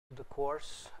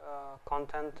course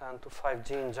content and to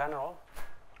 5G in general.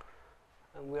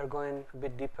 And we are going a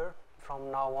bit deeper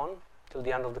from now on till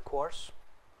the end of the course.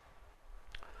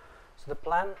 So the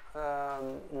plan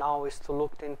now is to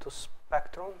look into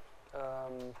spectrum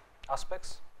aspects,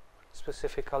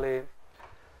 specifically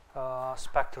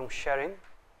spectrum sharing.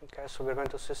 Okay, so we're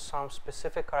going to see some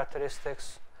specific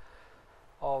characteristics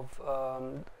of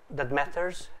that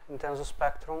matters in terms of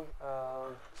spectrum.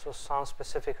 So some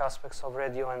specific aspects of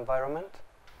radio environment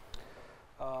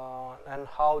and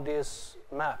how this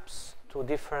maps to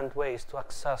different ways to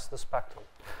access the spectrum.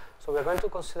 So we're going to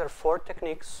consider 4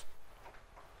 techniques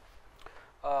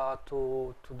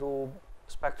to do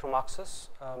spectrum access.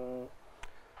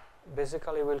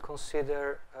 Basically, we'll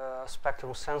consider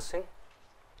spectrum sensing,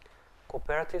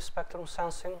 cooperative spectrum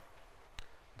sensing,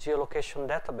 geolocation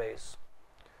database,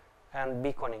 and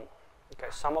beaconing.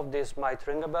 Okay, some of these might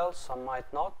ring a bell, some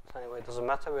might not. Anyway, it doesn't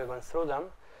matter, we're going through them.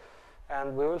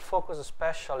 And we will focus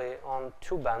especially on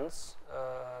 2 bands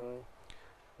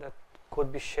that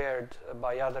could be shared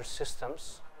by other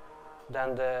systems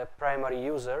than the primary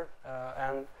user.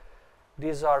 And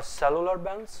these are cellular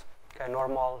bands, okay,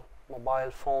 normal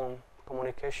mobile phone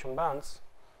communication bands,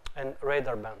 and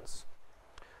radar bands.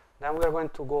 Then we are going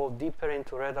to go deeper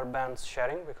into radar bands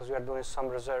sharing because we are doing some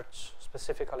research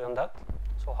specifically on that.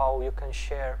 So how you can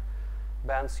share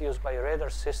bands used by radar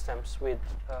systems with,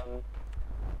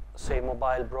 say,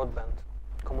 mobile broadband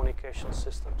communication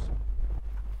systems.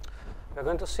 We're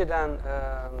going to see then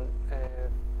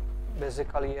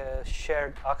basically a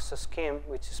shared access scheme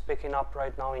which is picking up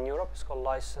right now in Europe. It's called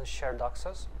licensed shared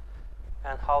access,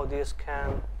 and how this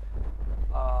can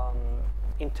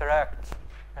interact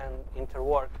and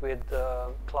interwork with the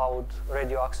cloud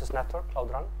radio access network, Cloud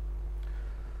Run.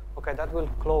 Okay, that will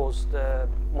close the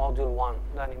module 1.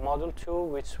 Then in module 2,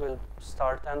 which will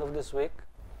start end of this week,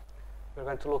 we're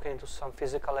going to look into some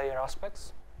physical layer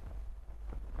aspects.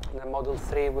 In the module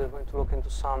 3, we're going to look into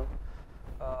some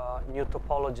new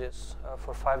topologies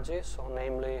for 5G, so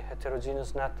namely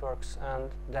heterogeneous networks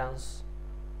and dense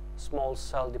small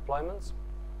cell deployments.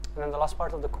 And then the last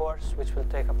part of the course, which will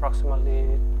take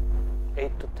approximately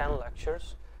 8 to 10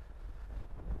 lectures,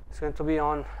 it's going to be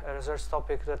on a research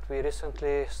topic that we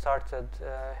recently started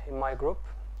in my group,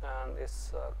 and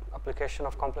it's application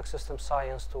of complex system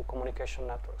science to communication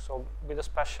networks. So with a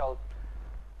special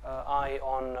eye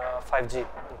on 5G.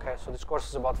 Okay, so this course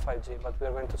is about 5G, but we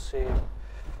are going to see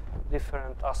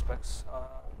different aspects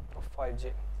of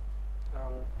 5G.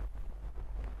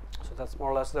 So that's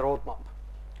more or less the roadmap.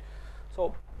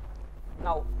 So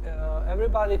now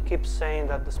everybody keeps saying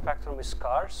that the spectrum is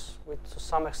scarce, which to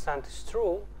some extent is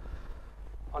true.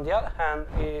 On the other hand,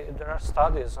 there are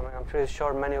studies, I mean, I'm pretty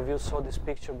sure many of you saw this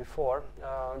picture before,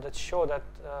 that show that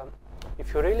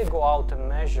if you really go out and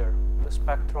measure the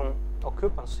spectrum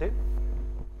occupancy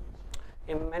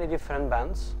in many different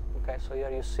bands, okay, so here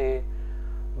you see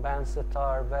bands that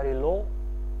are very low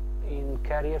in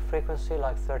carrier frequency,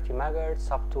 like 30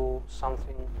 megahertz, up to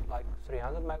something like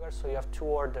 300 megahertz, so you have 2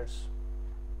 orders.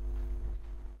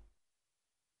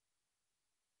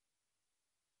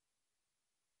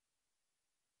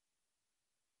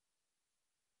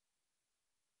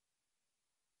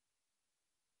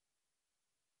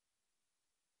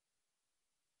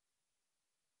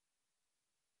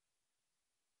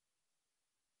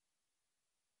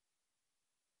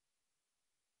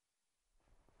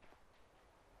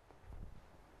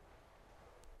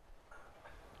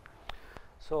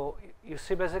 So you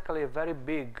see basically a very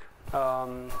big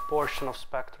portion of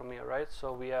spectrum here, right?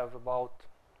 So we have about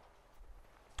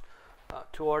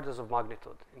 2 orders of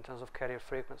magnitude in terms of carrier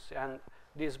frequency. And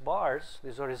these bars,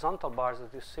 these horizontal bars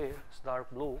that you see, it's dark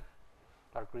blue,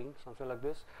 dark green, something like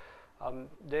this,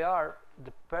 they are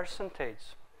the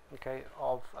percentage, okay,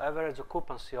 of average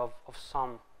occupancy of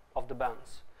some of the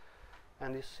bands.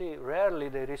 And you see, rarely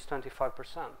they reach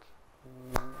 25%.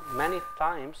 Many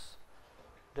times,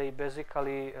 they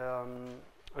basically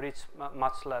reach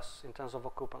much less in terms of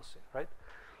occupancy, right?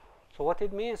 So what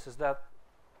it means is that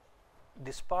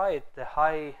despite the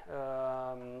high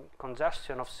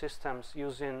congestion of systems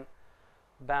using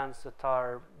bands that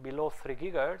are below 3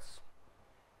 gigahertz,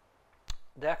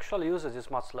 the actual usage is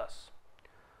much less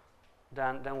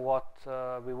than what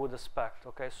we would expect,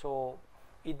 okay? So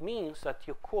it means that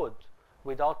you could,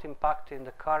 without impacting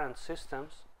the current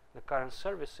systems, the current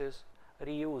services,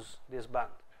 reuse this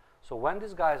band. So when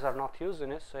these guys are not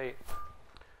using it, say,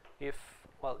 if,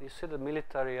 well, you see the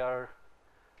military are,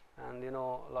 and you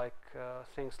know, like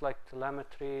things like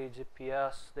telemetry,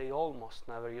 GPS, they almost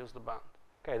never use the band.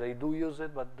 Okay, they do use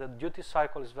it, but the duty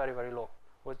cycle is very, very low.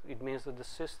 It means that the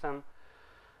system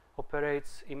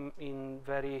operates in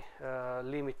very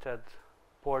limited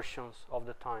portions of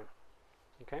the time.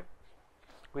 Okay.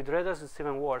 With radars it's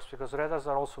even worse, because radars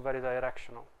are also very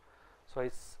directional. So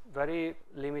it's very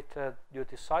limited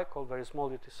duty cycle, very small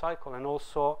duty cycle, and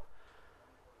also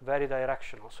very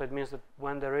directional. So it means that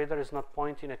when the radar is not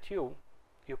pointing at you,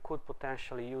 you could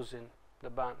potentially use in the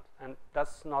band, and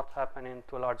that's not happening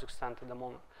to a large extent at the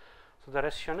moment. So the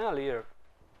rationale here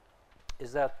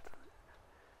is that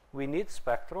we need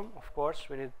spectrum, of course,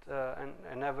 we need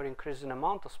an ever-increasing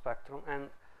amount of spectrum, and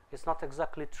it's not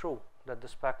exactly true that the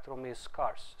spectrum is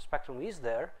scarce. Spectrum is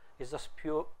there, it's just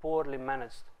poorly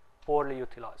managed, poorly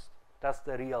utilized. That's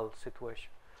the real situation.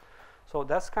 So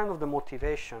that's kind of the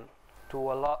motivation to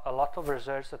a lot of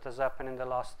research that has happened in the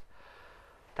last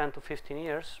 10 to 15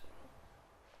 years.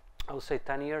 I would say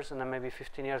 10 years, and then maybe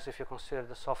 15 years if you consider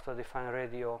the software-defined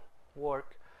radio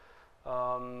work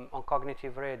on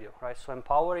cognitive radio, right? So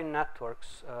empowering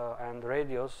networks and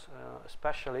radios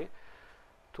especially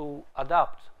to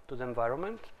adapt to the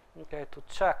environment, okay, to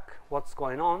check what's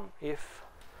going on. If,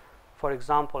 for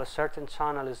example, a certain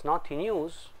channel is not in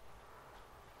use,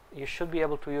 you should be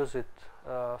able to use it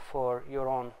for your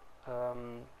own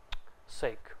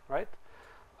sake, right?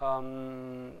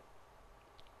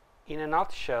 In a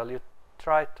nutshell, you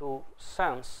try to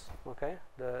sense, okay,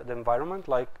 the environment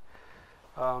like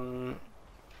a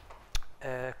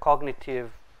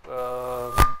cognitive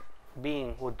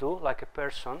being would do, like a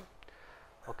person,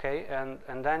 okay,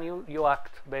 and then you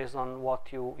act based on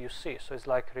what you see. So it's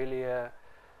like really a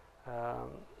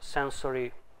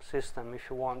sensory system, if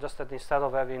you want, just that instead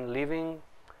of having living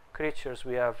creatures,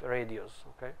 we have radios,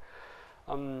 okay.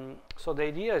 So the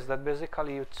idea is that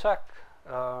basically you check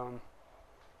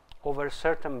over a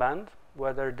certain band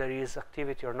whether there is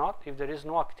activity or not. If there is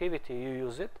no activity, you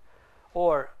use it,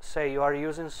 or say you are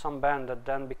using some band that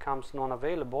then becomes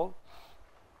non-available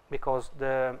because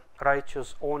the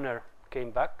righteous owner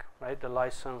came back, right, the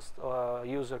licensed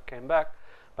user came back,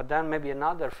 but then maybe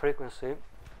another frequency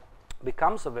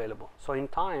becomes available. So in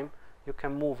time you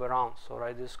can move around. So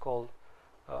right, this is called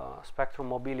spectrum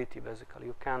mobility. Basically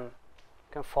you can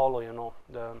follow, you know,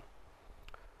 the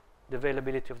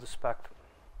availability of the spectrum.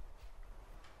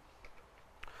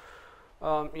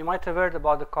 You might have heard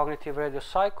about the cognitive radio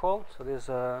cycle. So this is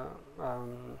a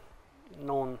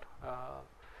known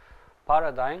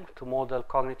paradigm to model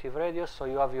cognitive radio. So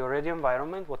you have your radio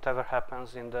environment, whatever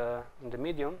happens in the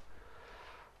medium.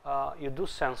 You do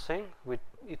sensing.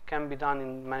 It can be done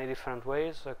in many different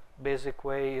ways. A basic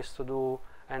way is to do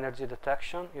energy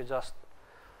detection. You just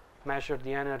measure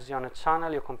the energy on a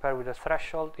channel, you compare with the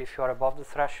threshold. If you are above the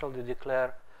threshold, you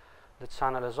declare the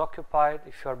channel is occupied.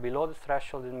 If you are below the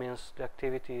threshold, it means the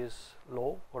activity is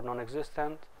low or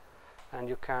non-existent, and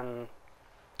you can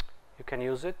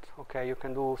use it. Okay, you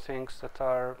can do things that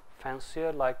are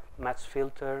fancier, like match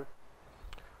filter,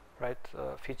 right?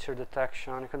 Feature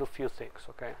detection. You can do few things.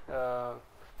 Okay,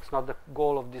 it's not the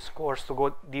goal of this course to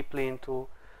go deeply into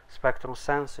spectrum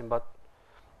sensing, but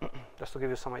just to give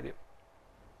you some idea.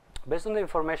 Based on the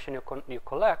information you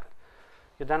collect,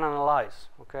 you then analyze.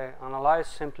 Okay, analyze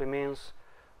simply means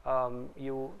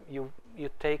you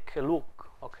take a look,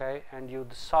 okay, and you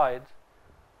decide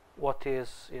what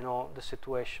is, you know, the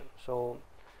situation. So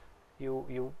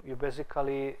you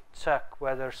basically check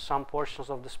whether some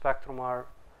portions of the spectrum are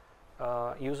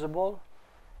usable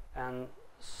and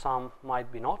some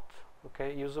might be not,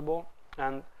 okay, usable,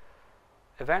 and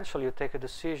eventually you take a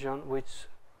decision which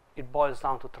it boils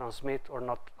down to transmit or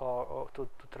not, or to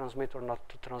transmit or not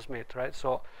to transmit, right?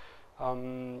 So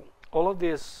all of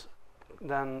this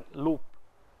then loop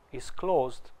is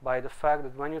closed by the fact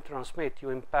that when you transmit, you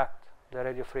impact the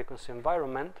radio frequency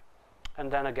environment, and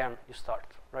then again you start,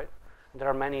 right? There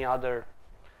are many other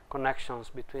connections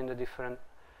between the different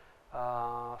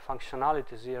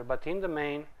functionalities here, but in the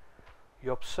main,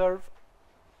 you observe,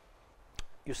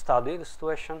 you study the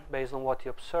situation based on what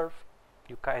you observe,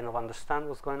 you kind of understand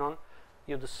what's going on,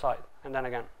 you decide, and then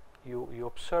again you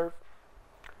observe,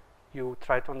 you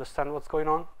try to understand what's going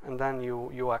on, and then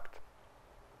you act.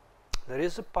 There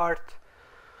is a part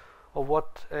of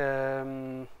what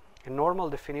a normal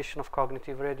definition of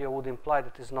cognitive radio would imply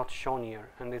that is not shown here,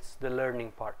 and it's the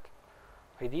learning part.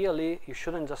 Ideally, you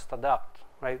shouldn't just adapt,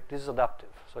 right? This is adaptive,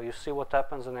 so you see what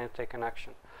happens and then you take an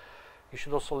action. You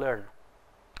should also learn,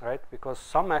 right? Because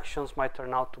some actions might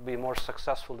turn out to be more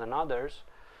successful than others.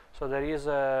 So there is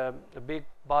a big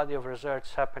body of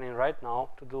research happening right now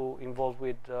involved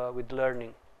with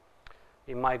learning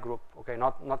in my group. Okay,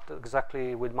 not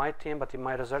exactly with my team, but in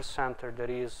my research center there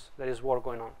is work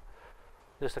going on.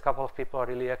 There's a couple of people who are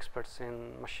really experts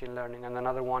in machine learning, and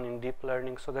another one in deep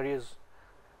learning. So there is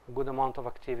a good amount of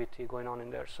activity going on in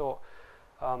there. So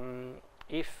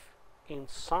if in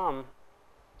some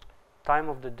time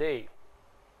of the day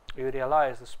you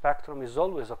realize the spectrum is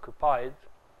always occupied,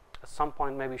 at some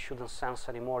point maybe you shouldn't sense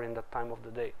anymore in that time of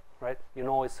the day, right? You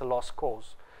know it's a lost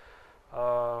cause.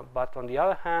 But on the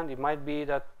other hand, it might be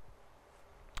that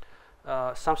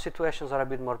some situations are a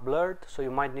bit more blurred, so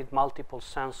you might need multiple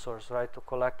sensors, right, to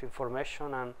collect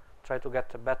information and try to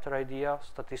get a better idea,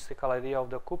 statistical idea of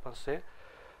the occupancy,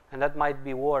 and that might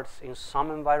be worse in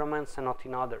some environments and not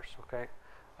in others, okay?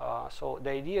 So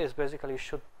the idea is basically you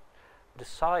should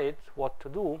decide what to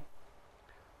do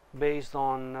based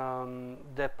on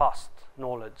the past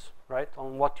knowledge, right,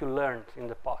 on what you learned in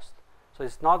the past. So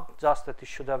it's not just that you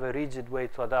should have a rigid way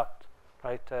to adapt,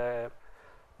 right?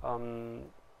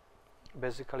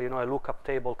 Basically, you know, a lookup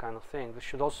table kind of thing. There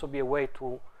should also be a way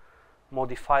to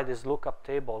modify this lookup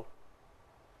table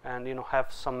and, you know,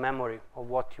 have some memory of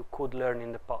what you could learn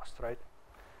in the past, right?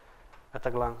 At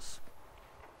a glance.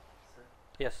 Sir?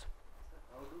 Yes? Sir,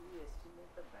 how do we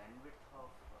estimate the bandwidth of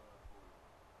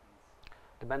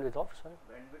The bandwidth of, sorry?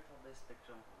 bandwidth of the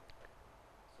spectrum hole?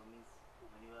 So means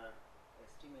when you are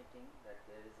estimating that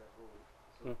there is a hole,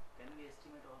 so can we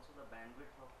estimate also the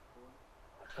bandwidth of hole?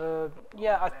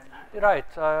 Yeah, right.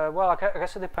 Well, I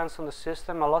guess it depends on the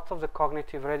system. A lot of the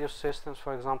cognitive radio systems,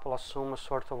 for example, assume a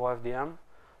sort of OFDM.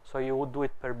 So you would do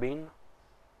it per bin,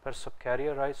 per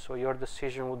subcarrier, right? So your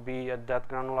decision would be at that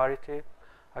granularity.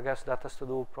 I guess that has to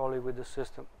do probably with the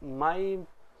system. My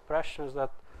impression is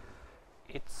that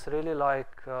it's really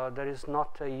like there is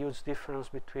not a huge difference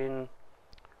between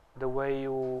the way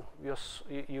you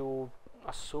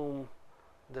assume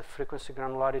the frequency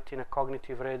granularity in a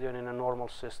cognitive radio and in a normal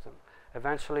system.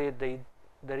 Eventually, there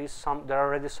are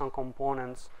already some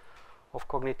components of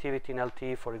cognitivity in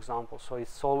LTE, for example. So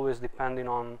it's always depending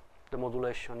on the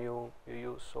modulation you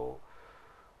use. So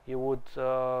you would,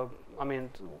 I mean,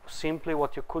 simply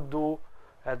what you could do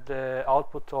at the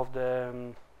output of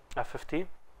the FFT,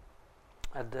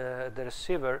 at the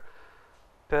receiver,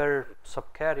 per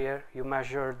subcarrier, you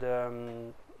measure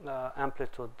the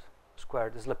amplitude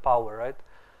squared, is the power, right?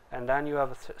 And then you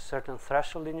have a certain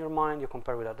threshold in your mind, you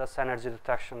compare with that. That's energy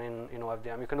detection in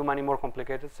OFDM. You can do many more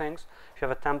complicated things. If you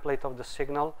have a template of the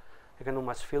signal, you can do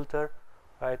mass filter,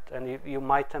 right? And you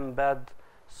might embed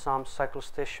some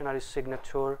cyclostationary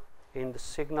signature in the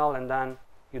signal, and then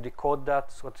you decode that.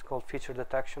 It's what's called feature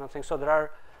detection, I think. So there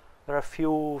are a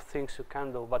few things you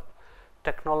can do, but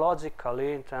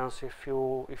technologically, in terms, if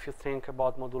you think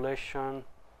about modulation,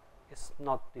 it's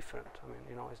not different. I mean,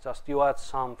 you know, it's just you add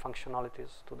some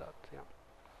functionalities to that. Yeah.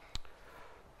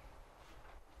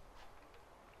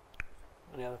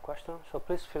 Any other questions? So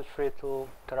please feel free to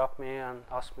interrupt me and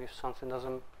ask me if something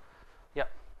doesn't. Yeah.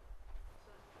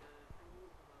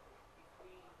 If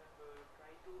we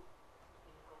try to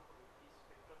incorporate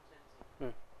this spectrum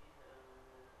sensing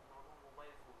in normal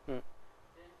mobile phone,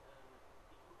 then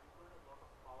it would require a lot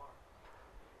of power.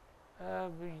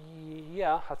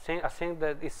 Yeah, I think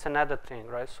that it's an added thing,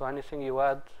 right? So anything you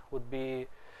add would be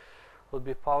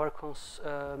power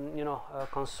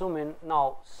consuming.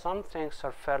 Now, some things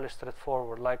are fairly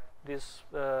straightforward, like this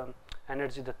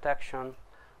energy detection.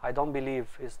 I don't believe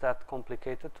is that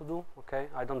complicated to do. Okay,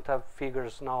 I don't have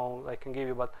figures now I can give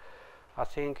you, but I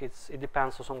think it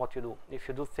depends also on what you do. If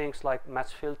you do things like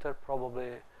match filter,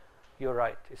 probably you're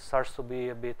right. It starts to be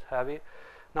a bit heavy.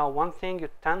 Now, one thing you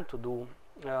tend to do.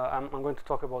 I'm going to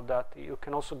talk about that. You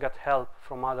can also get help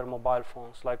from other mobile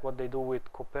phones, like what they do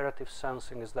with cooperative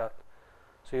sensing is that.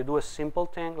 So you do a simple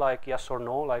thing like yes or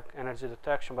no, like energy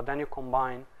detection, but then you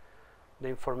combine the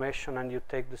information and you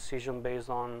take decision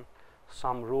based on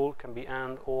some rule, can be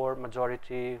and, or,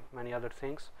 majority, many other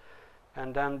things.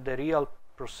 And then the real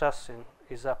processing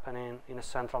is happening in a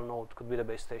central node, could be the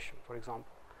base station, for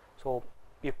example. So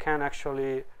you can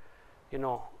actually, you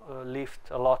know,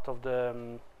 lift a lot of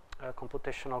the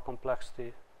computational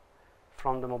complexity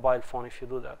from the mobile phone if you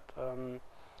do that.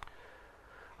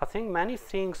 I think many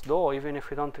things, though, even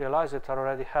if we don't realize it, are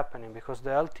already happening, because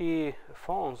the LTE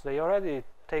phones, they already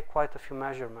take quite a few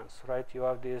measurements, right? You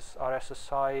have this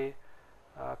RSSI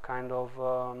kind of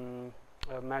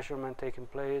measurement taking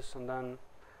place, and then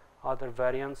other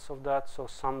variants of that. So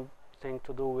something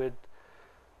to do with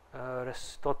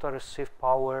total received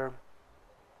power.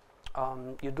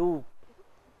 You do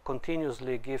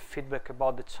continuously give feedback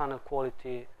about the channel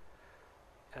quality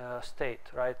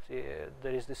state, right?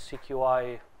 There is this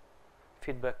CQI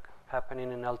feedback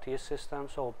happening in LTE system.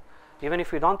 So even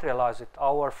if we don't realize it,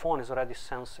 our phone is already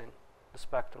sensing the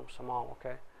spectrum somehow,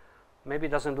 okay? Maybe it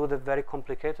doesn't do the very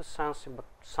complicated sensing, but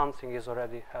something is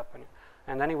already happening.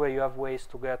 And anyway, you have ways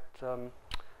to get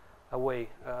away,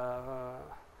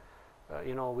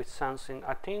 you know, with sensing.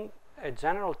 I think a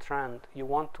general trend, you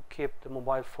want to keep the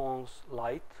mobile phones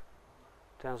light,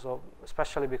 in terms of,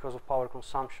 especially because of power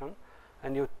consumption,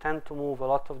 and you tend to move a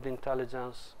lot of the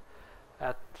intelligence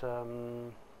at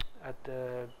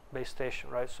the base station,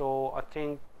 right? So I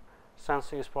think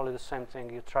sensing is probably the same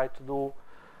thing. You try to do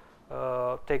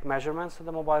take measurements of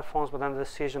the mobile phones, but then the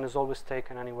decision is always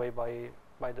taken anyway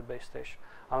by the base station,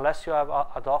 unless you have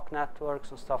ad hoc networks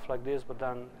and stuff like this, but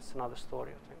then it's another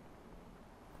story, I think.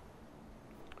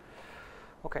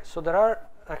 Okay, so there are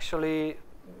actually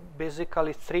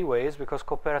basically three ways, because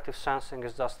cooperative sensing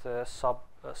is just a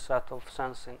subset of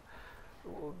sensing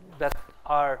that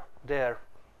are there,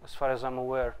 as far as I'm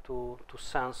aware, to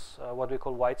sense what we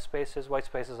call white spaces. White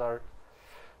spaces are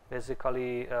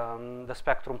basically the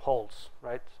spectrum holes,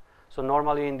 right? So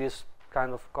normally in this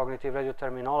kind of cognitive radio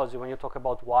terminology, when you talk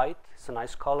about white, it's a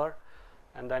nice color,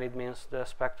 and then it means the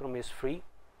spectrum is free.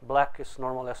 Black is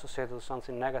normally associated with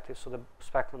something negative, so the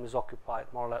spectrum is occupied,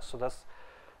 more or less.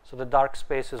 So the dark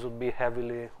spaces would be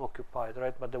heavily occupied,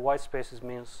 right? But the white spaces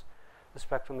means the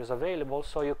spectrum is available,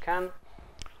 so you can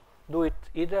do it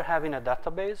either having a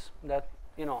database that,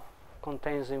 you know,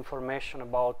 contains information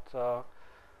about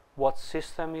what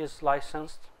system is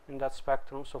licensed in that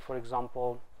spectrum. So for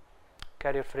example,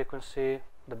 carrier frequency,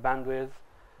 the bandwidth,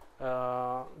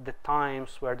 the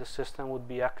times where the system would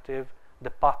be active, the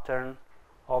pattern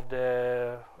of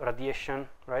the radiation,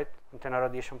 right? Antenna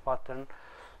radiation pattern,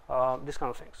 these kind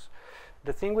of things.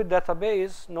 The thing with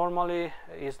database normally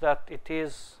is that it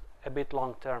is a bit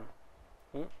long term.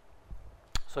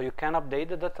 So you can update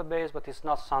the database, but it's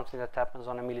not something that happens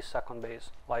on a millisecond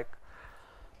base, like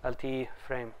LTE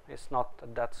frame. It's not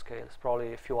at that scale. It's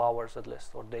probably a few hours at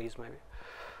least, or days maybe.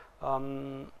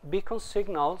 Beacon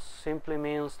signals simply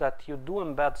means that you do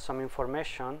embed some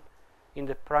information in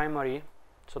the primary,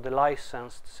 so the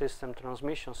licensed system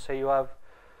transmission. Say you have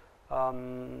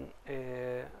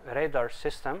a radar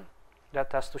system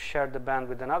that has to share the band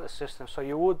with another system, so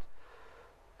you would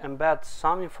embed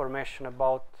some information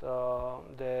about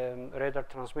the radar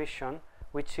transmission,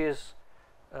 which is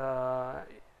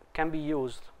can be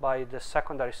used by the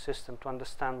secondary system to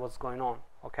understand what's going on.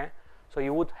 Okay, so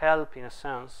you would help, in a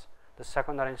sense, the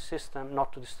secondary system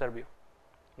not to disturb you.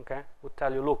 Okay, would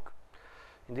tell you, look,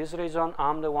 in this region,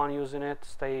 I'm the one using it,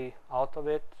 stay out of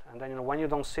it, and then, you know, when you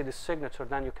don't see the signature,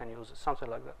 then you can use it, something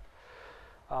like that.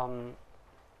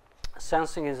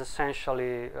 Sensing is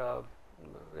essentially,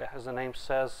 as the name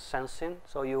says, sensing.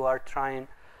 So you are trying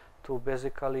to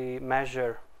basically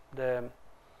measure the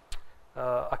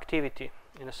activity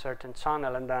in a certain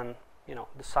channel, and then, you know,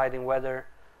 deciding whether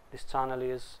this channel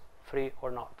is free or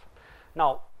not.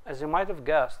 Now, as you might have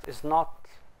guessed, it's not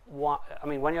one. I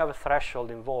mean, when you have a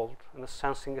threshold involved, and the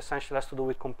sensing essentially has to do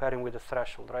with comparing with the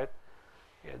threshold, right?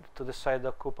 Yeah, to decide the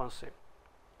occupancy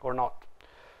or not.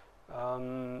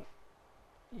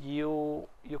 You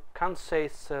can't say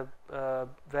it's a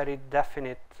very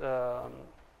definite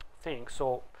thing.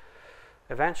 So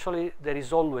eventually there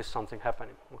is always something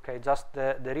happening. Okay, just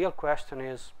the real question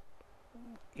is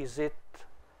it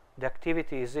the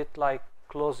activity, is it like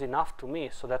close enough to me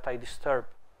so that I disturb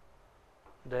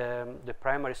the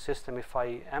primary system if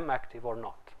I am active or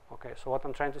not? Okay, so what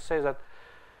I'm trying to say is that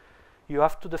you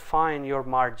have to define your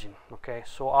margin. Okay,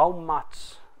 so how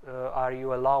much are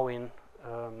you allowing,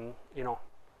 you know,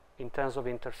 in terms of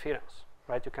interference,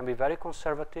 right? You can be very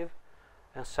conservative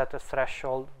and set a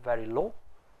threshold very low.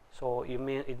 So it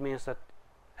means that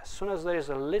as soon as there is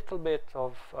a little bit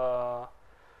of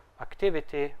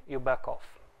activity, you back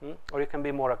off. Or you can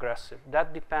be more aggressive.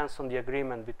 That depends on the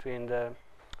agreement between the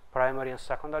primary and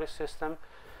secondary system,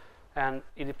 and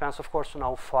it depends, of course, on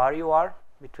how far you are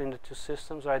between the two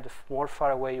systems. Right, the more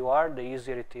far away you are, the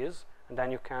easier it is, and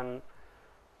then you can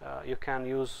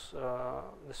use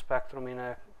the spectrum in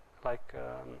a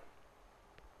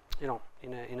you know,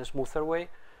 in a smoother way.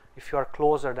 If you are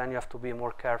closer, then you have to be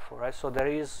more careful, right? So there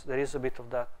is a bit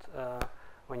of that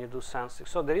when you do sensing.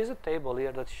 So there is a table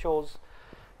here that shows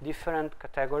different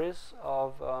categories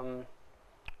of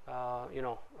you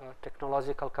know,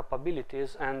 technological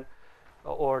capabilities and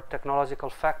or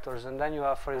technological factors, and then you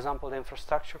have, for example, the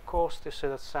infrastructure cost. You see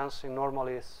that sensing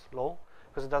normally is low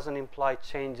because it doesn't imply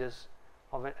changes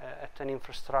of at an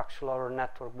infrastructural or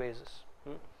network basis.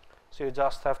 So you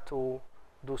just have to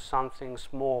do something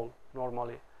small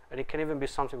normally, and it can even be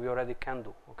something we already can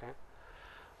do. Okay.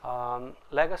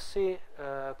 Legacy,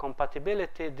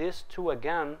 compatibility, these two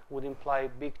again would imply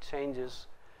big changes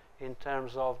in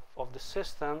terms of the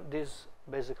system. This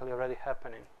basically already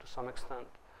happening to some extent.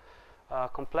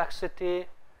 Complexity,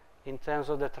 in terms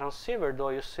of the transceiver, though,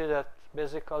 you see that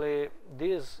basically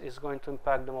this is going to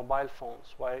impact the mobile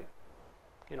phones, while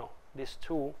these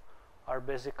two are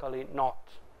basically not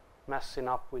messing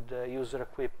up with the user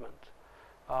equipment,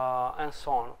 and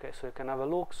so on. Okay, so you can have a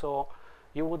look. So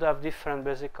you would have different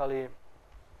basically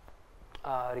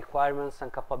requirements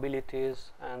and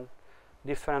capabilities and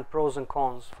different pros and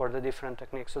cons for the different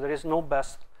techniques. So there is no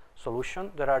best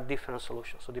solution, there are different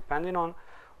solutions. So depending on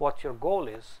what your goal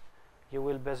is, you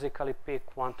will basically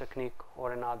pick one technique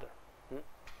or another.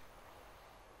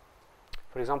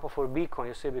 For example, for beacon,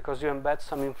 you see, because you embed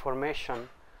some information,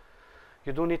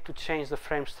 you do need to change the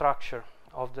frame structure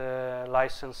of the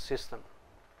license system.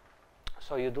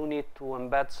 So you do need to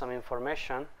embed some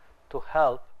information to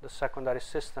help the secondary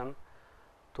system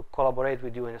to collaborate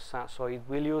with you in a sense. So it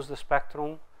will use the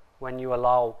spectrum when you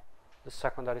allow the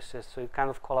secondary system. So you kind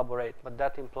of collaborate, but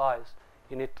that implies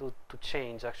you need to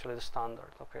change actually the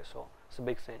standard. Okay, so it's a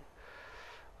big thing.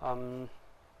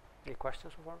 Any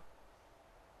questions so far?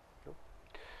 No?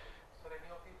 So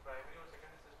any of the primary or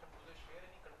secondary system, do they share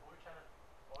any control channel,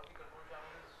 or the control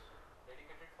channel is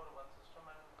dedicated for one system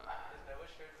and is never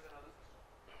shared with another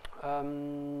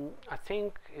system? I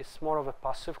think it's more of a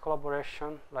passive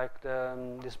collaboration, like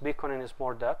this beaconing is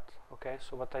more that. Okay,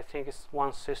 so but I think it's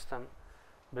one system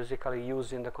basically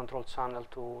using the control channel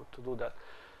to do that.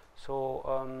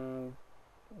 So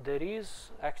there is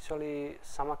actually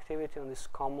some activity on this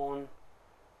common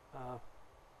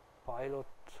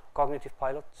cognitive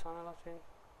pilot channel, I think,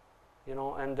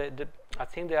 and I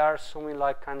think they are assuming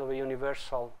like kind of a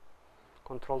universal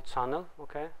control channel,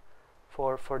 okay,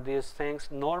 for these things.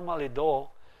 Normally though,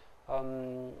 I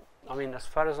mean, as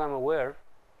far as I'm aware,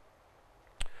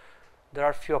 there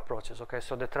are few approaches. Okay,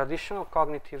 so the traditional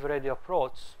cognitive radio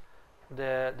approach,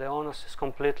 the onus is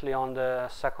completely on the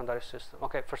secondary system.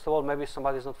 Okay, first of all, maybe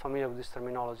somebody is not familiar with this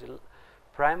terminology.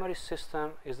 Primary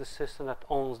system is the system that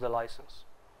owns the license.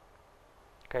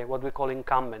 Okay, what we call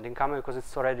incumbent because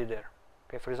it's already there.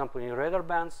 Okay, for example, in radar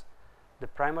bands, the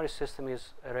primary system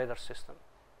is a radar system,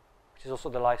 which is also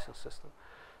the license system.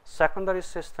 Secondary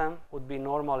system would be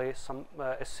normally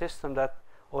a system that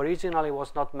originally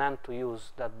was not meant to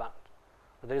use that band.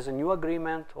 But there is a new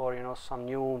agreement or some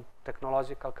new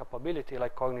technological capability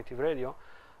like cognitive radio,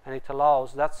 and it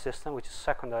allows that system, which is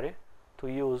secondary, to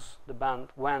use the band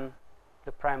when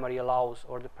the primary allows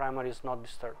or the primary is not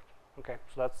disturbed. Okay,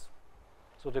 so that's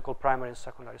what they call primary and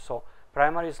secondary. So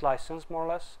primary is licensed more or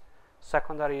less.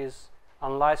 Secondary is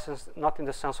unlicensed, not in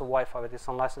the sense of Wi-Fi, but it's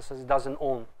unlicensed as it doesn't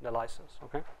own the license.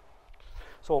 Okay,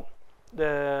 so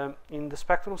in the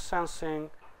spectrum sensing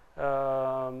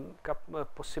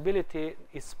possibility,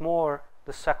 it's more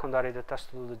the secondary that has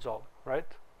to do the job,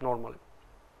 right? Normally.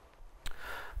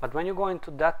 But when you go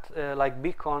into that, like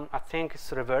beacon, I think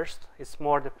it's reversed. It's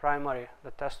more the primary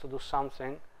that has to do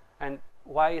something. And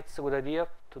why it's a good idea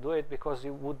to do it? Because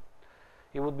it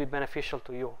would be beneficial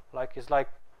to you. Like it's like,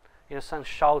 in a sense,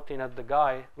 shouting at the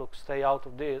guy, look, stay out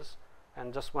of this.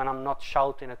 And just when I'm not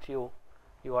shouting at you,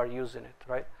 you are using it,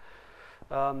 right?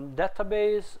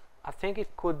 Database, I think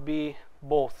it could be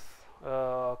both.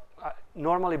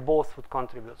 Normally both would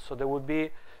contribute. So there would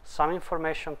be some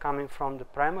information coming from the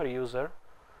primary user,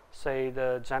 say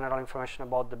the general information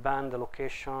about the band, the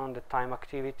location, the time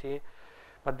activity.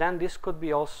 But then this could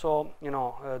be also,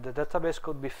 the database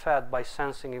could be fed by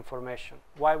sensing information.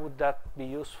 Why would that be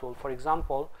useful? For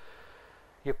example,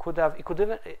 you could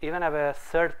even have a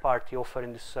third party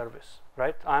offering this service,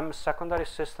 right? I'm a secondary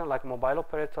system like mobile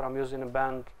operator, I'm using a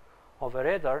band of a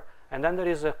radar, and then there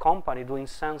is a company doing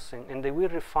sensing, and they will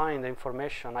refine the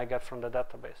information I get from the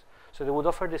database. So they would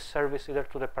offer this service either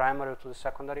to the primary or to the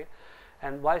secondary.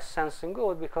 And why is sensing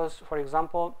good? Because, for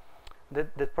example,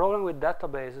 the problem with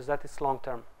database is that it's long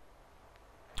term,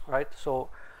 right? So,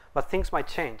 but things might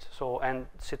change. So, and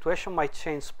situation might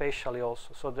change spatially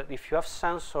also. So that if you have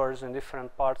sensors in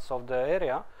different parts of the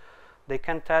area, they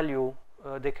can tell you,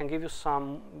 they can give you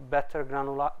some better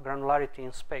granularity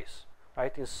in space,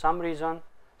 right? In some region,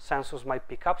 sensors might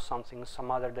pick up something, in some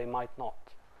other they might not.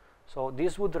 So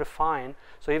this would refine.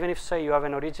 So even if, say, you have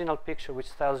an original picture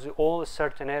which tells you all a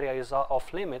certain area is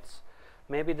off limits,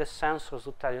 maybe the sensors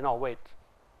would tell you, no, wait,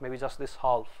 maybe just this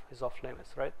half is off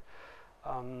limits, right?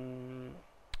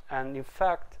 And in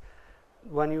fact,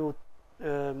 when you,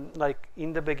 like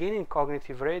in the beginning,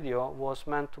 cognitive radio was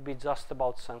meant to be just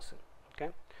about sensing,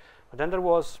 okay? But then there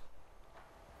was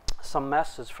some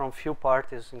message from few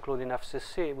parties, including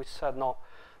FCC, which said, no,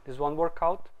 this won't work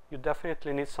out. You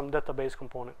definitely need some database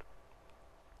component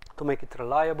to make it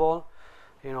reliable,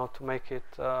 to make it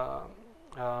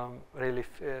really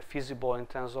feasible in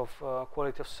terms of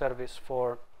quality of service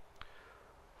for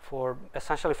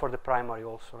essentially for the primary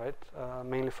also, right?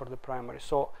 Mainly for the primary.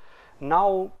 So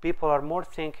now people are more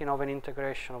thinking of an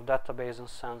integration of database and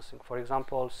sensing. For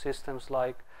example, systems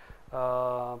like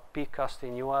PCAST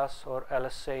in US or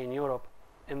LSA in Europe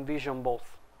envision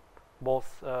both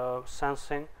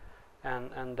sensing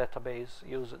and database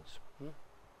usage. So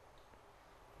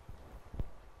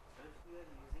if we are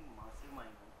using massive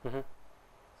MIMO, Mm-hmm.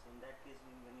 so in that case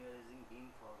when you are using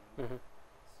beamforming, Mm-hmm.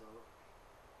 so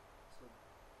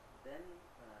then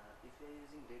if you are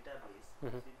using database,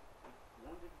 Mm-hmm. so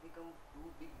won't it become too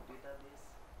big database?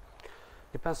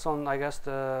 Depends on, I guess,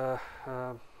 the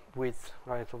width,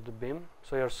 right, of the beam.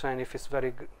 So you're saying if it's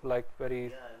very very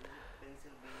Yeah, is it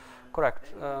pencil beam and correct.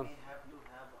 then you may have to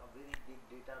have a very big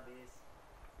database.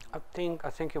 I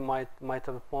think you might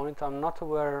have a point. I'm not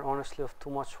aware, honestly, of too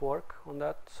much work on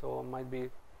that, so it might be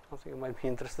something you might be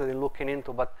interested in looking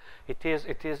into. But it is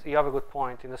you have a good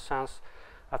point in the sense.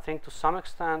 I think to some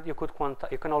extent you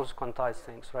can also quantize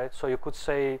things, right? So you could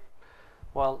say,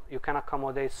 well, you can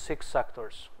accommodate 6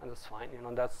 sectors, and that's fine. You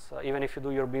know, that's even if you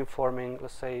do your beamforming,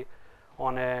 let's say,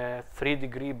 on a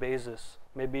 3-degree basis,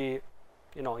 maybe,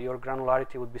 you know, your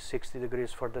granularity would be 60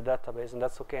 degrees for the database, and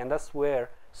that's okay. And that's where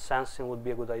sensing would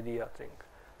be a good idea, I think,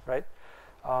 right?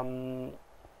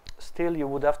 Still, you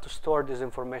would have to store this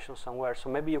information somewhere. So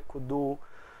maybe you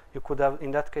could have,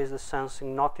 in that case, the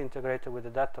sensing not integrated with the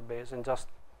database and just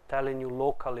telling you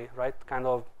locally, right? Kind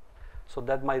of. So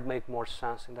that might make more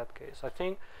sense in that case. I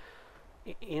think,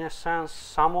 in a sense,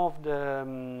 some of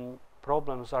the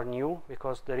problems are new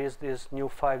because there is this new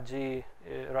 5G,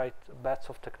 right, bets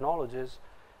of technologies,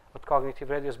 but cognitive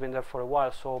radio has been there for a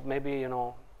while. So maybe, you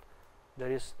know, there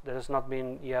has not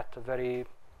been yet a very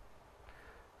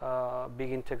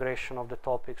big integration of the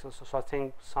topics, and so I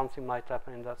think something might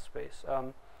happen in that space.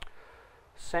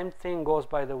 Same thing goes,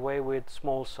 by the way, with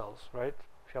small cells, right?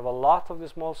 If you have a lot of the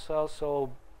small cells,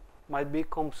 so might be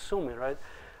consuming, right?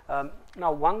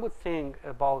 Now, one good thing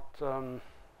about the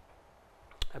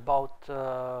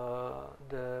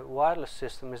wireless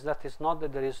system is that it's not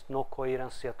that there is no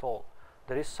coherency at all.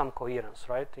 There is some coherence,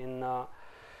 right, in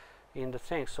the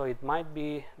thing. So it might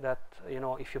be that, you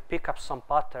know, if you pick up some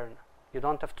pattern, you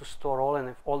don't have to store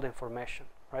all the information,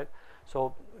 right?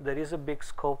 So there is a big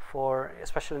scope for,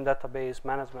 especially in database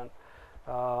management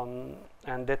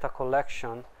and data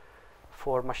collection,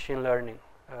 for machine learning,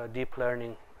 deep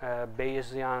learning,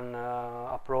 Bayesian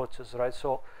approaches, right?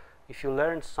 So if you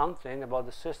learn something about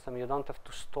the system, you don't have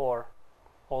to store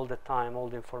all the time all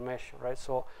the information, right?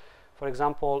 So, for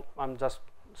example, I'm just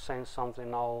saying something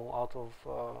now out of,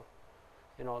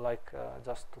 you know, like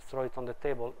just to throw it on the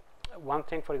table. One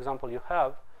thing, for example, you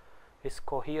have is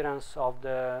coherence of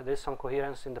there's some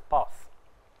coherence in the path,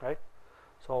 right?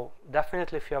 So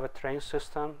definitely if you have a train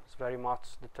system, it's very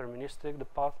much deterministic, the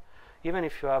path. Even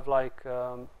if you have like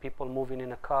people moving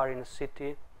in a car in a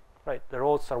city, right, the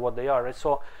roads are what they are, right?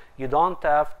 So you don't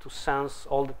have to sense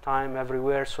all the time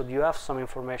everywhere, so you have some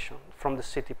information from the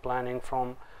city planning,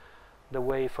 from the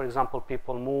way, for example,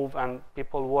 people move, and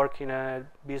people work in a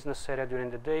business area during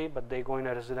the day, but they go in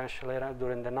a residential area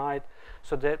during the night.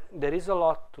 So there is a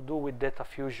lot to do with data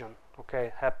fusion,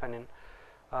 okay, happening.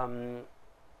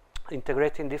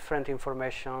 Integrating different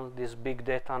information, this big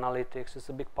data analytics is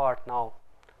a big part now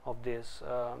of this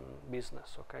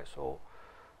business, okay. So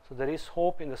there is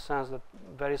hope in the sense that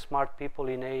very smart people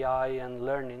in AI and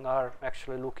learning are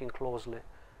actually looking closely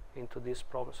into this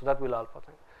problem. So that will help, I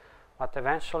think. But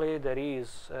eventually there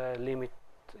is a limit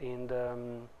in the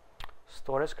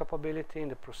storage capability, in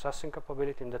the processing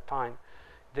capability, in the time.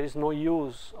 There is no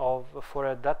use for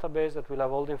a database that will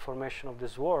have all the information of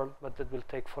this world, but that will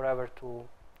take forever to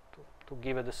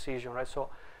give a decision, right? So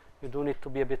you do need to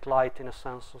be a bit light in a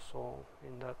sense also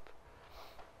in that.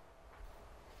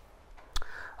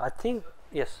 I think,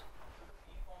 yes.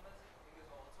 Beamforming is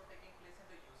also taking place in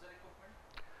the user equipment?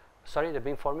 Sorry, the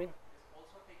beamforming? Is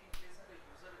also taking place in the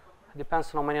user equipment?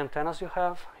 Depends on how many antennas you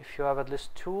have. If you have at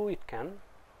least 2, it can.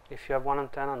 If you have 1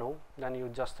 antenna, no. Then you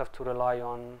just have to rely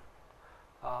on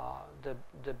the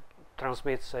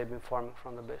transmit, say, beamforming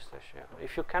from the base station. Yeah.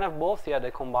 If you can have both, yeah,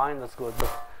 they combine, that's good. But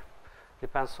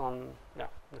depends on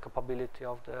the capability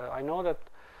of the. I know that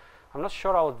I'm not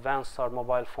sure how advanced are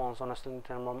mobile phones, honestly, in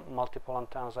terms of multiple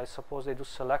antennas. I suppose they do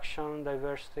selection,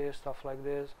 diversity, stuff like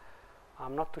this.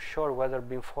 I'm not too sure whether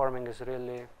beamforming is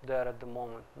really there at the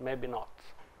moment. Maybe not.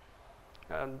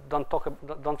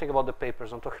 Don't think about the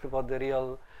papers. I'm talking about the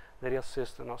real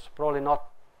system. No? So probably not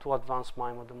too advanced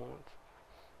MIMO at the moment.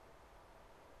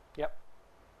 Yep.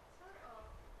 Sir,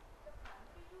 the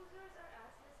primary users are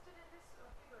as listed in this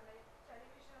figure, like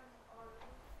television or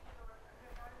newsfeed or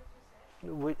radar, as you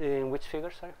said. In which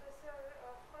figure, sorry? Sir,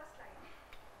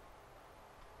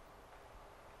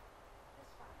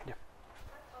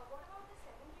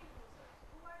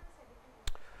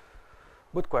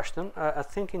 Good question. I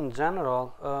think in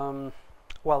general,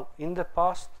 well, in the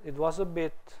past it was a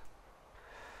bit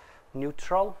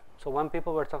neutral. So when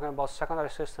people were talking about secondary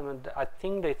system, I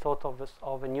think they thought of this,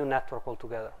 of a new network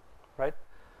altogether, right?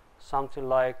 Something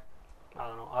like, I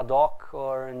don't know, ad hoc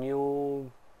or a new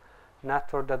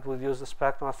network that would use the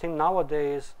spectrum. I think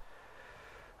nowadays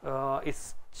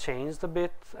it's changed a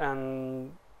bit,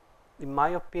 and in my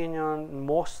opinion,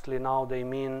 mostly now they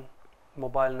mean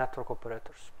mobile network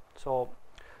operators. So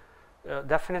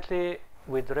definitely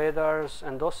with radars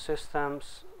and those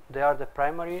systems, they are the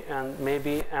primary, and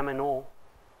maybe MNO,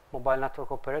 mobile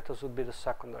network operators, would be the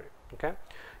secondary. Okay,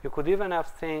 you could even have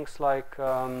things like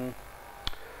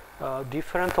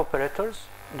different operators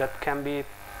that can be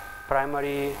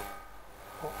primary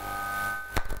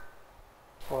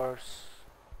or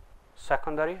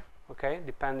secondary. Okay,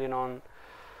 depending on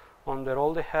the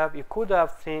role they have. You could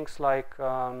have things like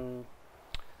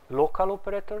local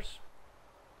operators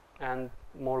and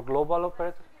more global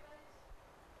operators.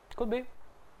 Could be,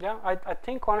 yeah. I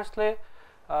think honestly,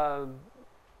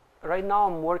 right now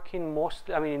I'm working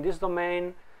mostly, I mean, in this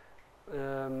domain,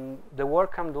 the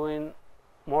work I'm doing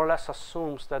more or less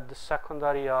assumes that the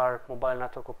secondary are mobile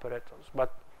network operators,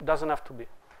 but it doesn't have to be.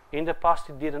 In the past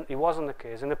it wasn't the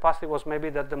case. In the past it was maybe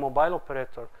that the mobile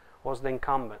operator was the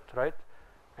incumbent, right?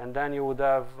 And then you would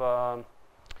have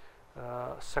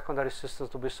secondary systems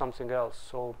to be something else.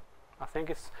 So I think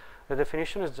it's, the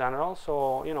definition is general.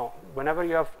 So, you know, whenever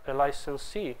you have a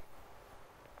licensee,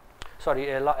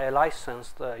 sorry, a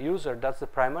licensed user, that's the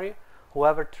primary.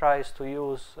 Whoever tries to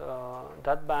use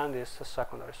that band is a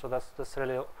secondary. So that's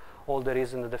really all there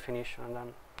is in the definition. And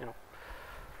then, you know,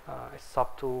 it's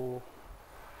up to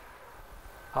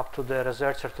the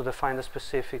researcher to define the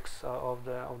specifics of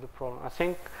the problem. I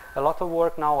think a lot of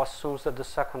work now assumes that the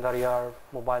secondary are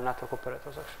mobile network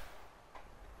operators, actually.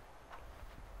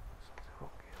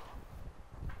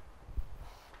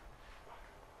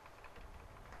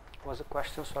 Was the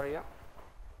question? Sorry, yeah.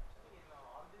 In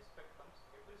all these spectrums,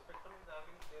 every spectrum is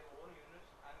having their own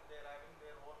units and they are having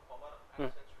their own power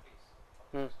and sensitivities of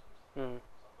the systems.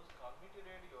 Suppose cognitive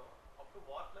radio, up to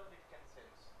what level it can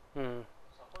sense?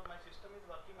 Suppose my system is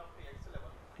working up to X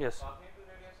level. Yes. Cognitive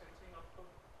radio sensing up to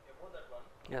above that one.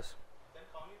 Yes. Then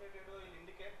cognitive radio will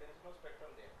indicate there is no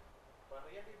spectrum there. But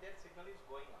really that signal is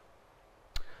going on.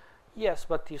 Yes,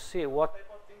 but you see what type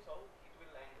of things, how it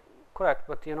will land. Correct,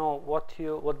 but you know what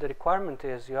the requirement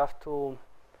is. You have to,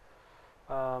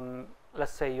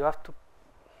 let's say, you have to,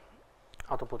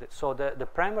 how to put it. So the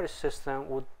primary system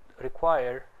would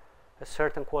require a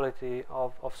certain quality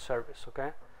of service.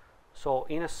 Okay, so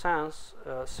in a sense,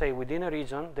 say within a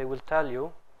region, they will tell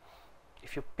you,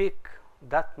 if you pick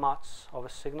that much of a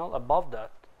signal above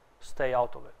that, stay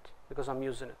out of it because I'm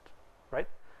using it, right?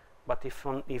 But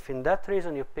if in that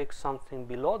region you pick something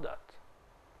below that,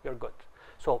 you're good.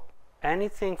 So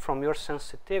anything from your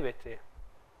sensitivity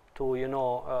to, you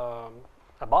know,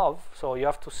 above, so you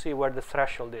have to see where the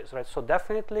threshold is, right? So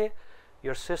definitely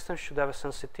your system should have a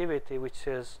sensitivity which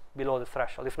is below the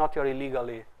threshold. If not, you're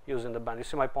illegally using the band. You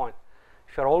see my point?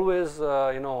 If you're always,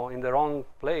 you know, in the wrong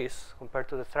place compared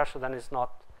to the threshold, then it's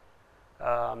not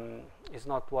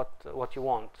what you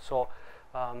want. So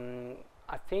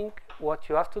I think what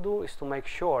you have to do is to make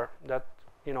sure that,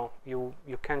 you know, you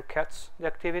can catch the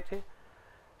activity.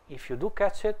 If you do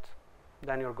catch it,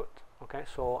 then you're good. Okay,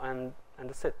 so and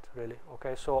that's it really.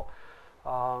 Okay, so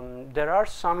there are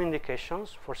some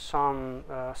indications for some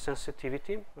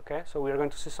sensitivity. Okay, so we are going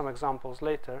to see some examples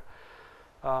later.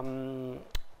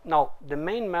 Now the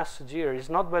main message here is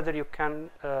not whether you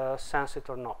can sense it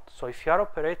or not. So if you are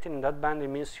operating in that band, it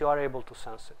means you are able to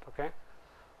sense it. Okay,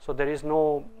 so there is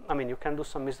no, I mean, you can do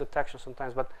some misdetection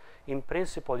sometimes, but in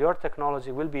principle your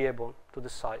technology will be able to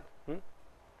decide.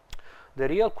 The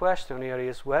real question here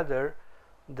is whether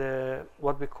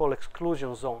what we call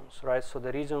exclusion zones, right? So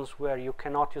the regions where you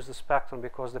cannot use the spectrum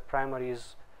because the primary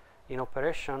is in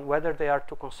operation, whether they are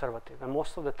too conservative, and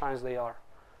most of the times they are,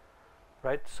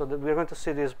 right? So we're going to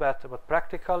see this better, but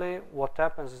practically what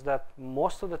happens is that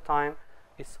most of the time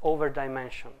it's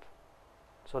over-dimensioned.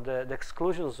 So the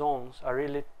exclusion zones are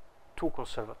really too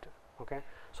conservative, okay?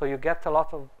 So you get a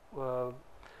lot of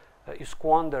you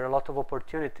squander a lot of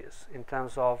opportunities in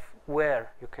terms of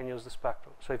where you can use the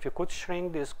spectrum. So if you could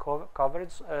shrink these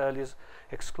coverage, these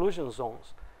exclusion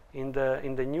zones in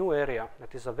the new area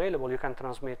that is available, you can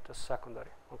transmit as secondary.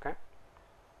 Okay.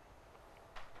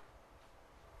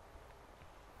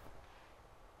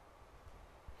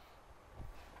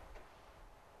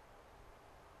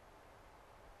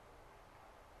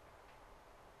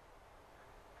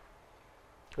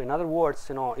 So in other words,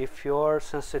 you know, if your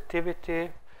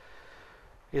sensitivity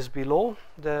is below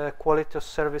the quality of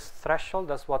service threshold.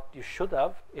 That's what you should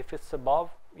have. If it's above,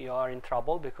 you are in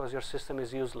trouble because your system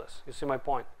is useless. You see my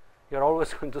point? You're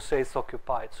always going to say it's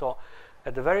occupied. So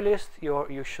at the very least,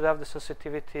 you should have the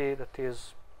sensitivity that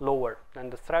is lower than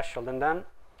the threshold, and then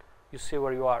you see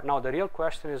where you are. Now the real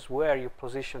question is where you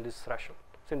position this threshold.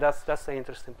 I think that's the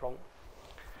interesting problem.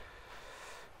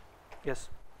 Yes.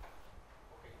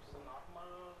 Okay, so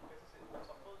normal cases,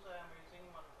 suppose I am using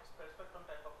one spectrum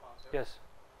type of concept. Yes.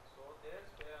 So their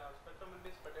spectrum will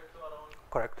be spread to around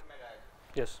Correct. 50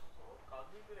 megahertz. Yes. So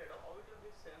cognitive radar, how it will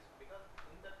be sensed, because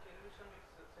in that television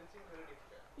it's sensing very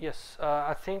difficult. Yes,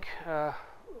 I think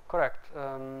correct.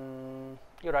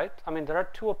 You're right. I mean, there are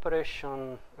two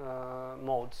operation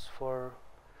modes for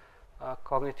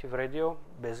cognitive radio,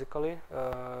 basically.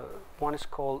 One is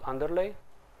called underlay,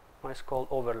 one is called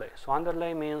overlay. So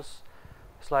underlay means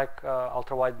it's like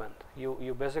ultra wideband.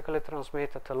 You basically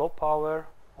transmit at a low power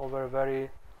over a very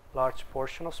large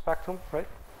portion of spectrum, right?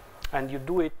 And you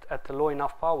do it at a low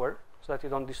enough power so that you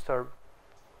don't disturb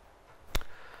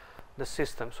the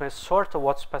system. So it's sort of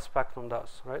what spectrum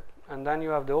does, right? And then you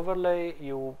have the overlay.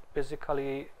 You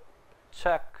basically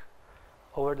check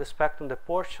over the spectrum the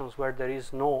portions where there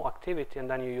is no activity, and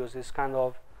then you use this kind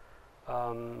of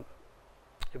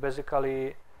you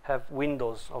basically have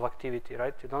windows of activity,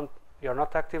 right? You're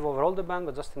not active over all the band,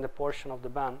 but just in the portion of the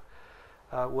band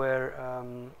where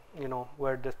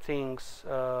where the things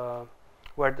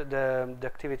where the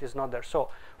activity is not there. So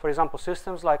for example,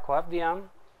 systems like OFDM,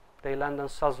 they lend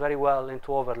themselves very well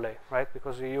into overlay, right?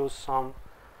 Because you use some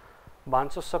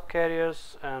bunch of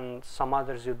subcarriers and some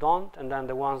others you don't, and then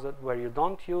the ones where you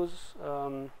don't use,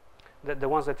 the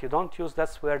ones that you don't use,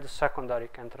 that's where the secondary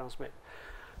can transmit.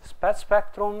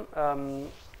 Spectrum,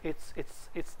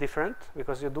 it's different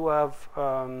because you do have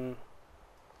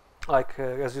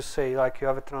as you say, like you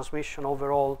have a transmission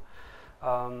overall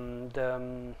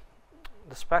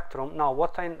the spectrum. Now,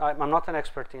 what I'm not an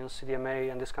expert in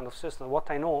CDMA and this kind of system. What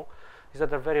I know is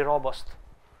that they're very robust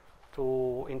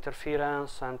to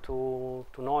interference and to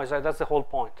noise. That's the whole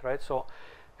point, right? So,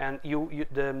 and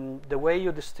the way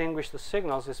you distinguish the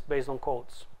signals is based on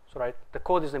codes. So, right, the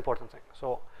code is the important thing.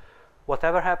 So,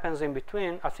 whatever happens in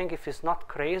between, I think if it's not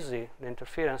crazy, the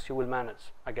interference, you will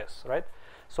manage, I guess, right?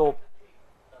 So,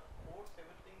 The codes,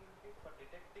 everything will be for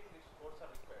detecting which codes are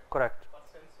required. correct. For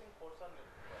sensing, codes are not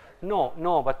required.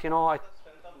 No, but The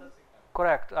strength of the signal.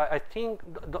 correct. I think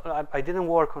I didn't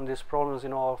work on these problems,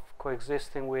 of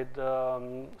coexisting with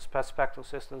spectrum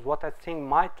systems. What I think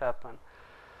might happen.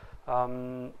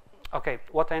 Okay,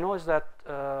 what I know is that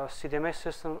CDMA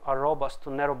systems are robust to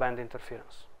narrowband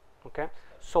interference. Okay,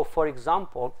 so for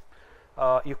example,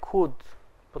 you could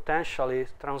potentially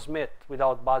transmit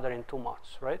without bothering too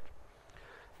much, right?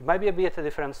 It might be a bit a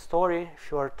different story if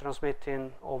you are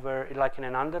transmitting over, like in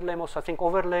an underlay mode. So I think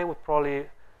overlay would probably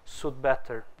suit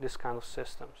better this kind of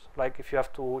systems, like if you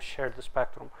have to share the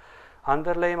spectrum.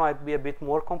 Underlay might be a bit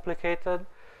more complicated.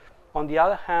 On the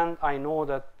other hand, I know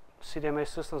that CDMA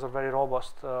systems are very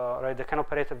robust, right? They can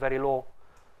operate at very low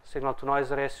signal to noise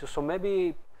ratio, so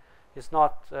maybe it's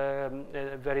not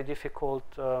a very difficult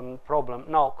problem.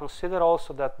 Now, consider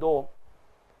also that though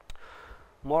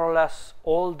more or less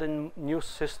all the new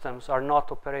systems are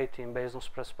not operating based on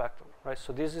spread spectrum, right?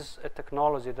 So this is a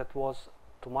technology that was,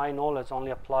 to my knowledge,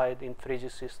 only applied in 3G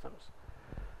systems.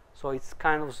 So it's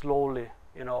kind of slowly,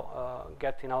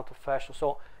 getting out of fashion.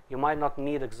 So you might not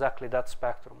need exactly that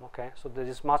spectrum, okay? So there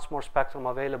is much more spectrum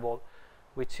available,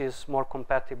 which is more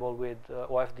compatible with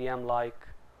OFDM-like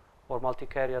or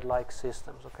multi-carrier-like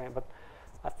systems, okay? But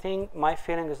I think my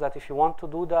feeling is that if you want to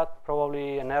do that,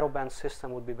 probably a narrowband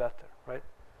system would be better, right?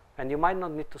 And you might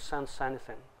not need to sense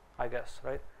anything, I guess,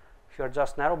 right? If you're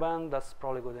just narrowband, that's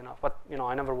probably good enough. But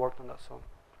I never worked on that, so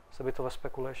it's a bit of a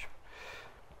speculation.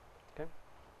 Okay.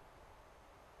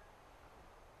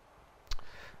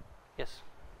 Yes.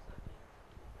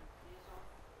 In case of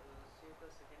say the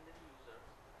secondary users,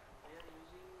 they are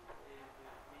using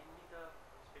mainly the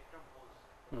spectrum holes.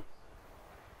 Hmm.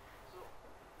 So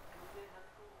do they have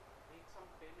to make some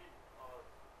payment, or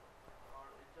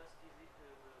it just is it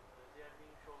they are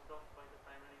being shown off by the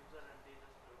primary user and they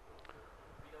just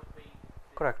without paying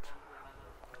Correct. to another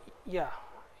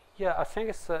Yeah, I think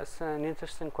it's an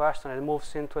interesting question. It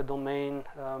moves into a domain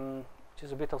which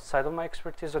is a bit outside of my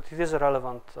expertise, but it is a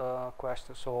relevant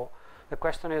question. So the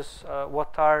question is,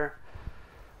 what are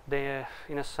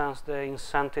in a sense, the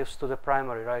incentives to the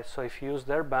primary, right? So if you use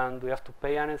their band, do you have to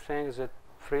pay anything? Is it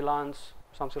freelance?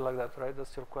 Something like that, right?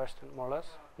 That's your question, more or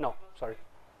less? No, sorry.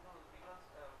 No, because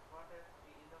what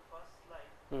in the first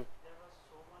slide Hmm. there was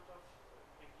so much of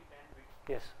empty bandwidth.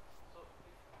 Yes. So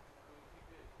if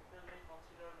people may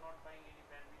consider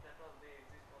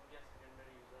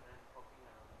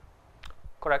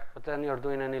Correct, but then you're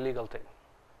doing an illegal thing.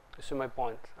 You see my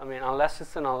point? I mean, unless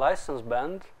it's an unlicensed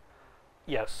band,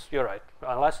 yes, you're right.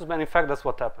 Unlicensed band, in fact, that's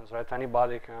what happens, right?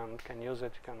 Anybody can use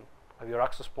it. You can have your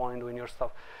access point doing your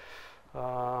stuff.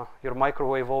 Your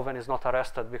microwave oven is not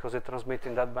arrested because it transmits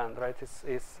in that band, right?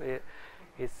 It's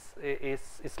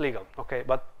legal, okay?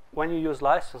 But when you use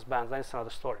licensed bands, then it's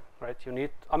another story, right? You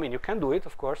need, I mean, you can do it,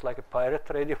 of course, like a pirate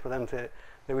radio, but then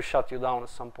they will shut you down at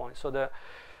some point. So the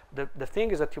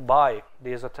thing is that you buy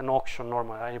these at an auction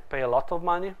normally, and you pay a lot of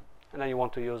money, and then you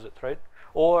want to use it, right?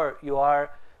 Or you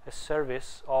are a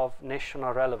service of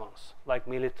national relevance, like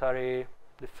military,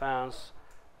 defense,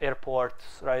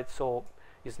 airports, right? So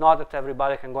it's not that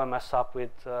everybody can go and mess up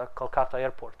with Kolkata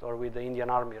airport or with the Indian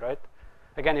army, right?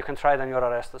 Again, you can try it and you're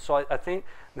arrested. So I think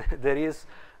there is,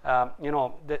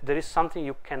 there is something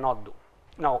you cannot do.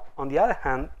 Now, on the other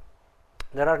hand,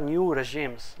 there are new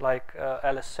regimes like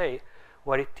LSA,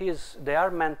 where they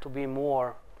are meant to be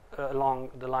more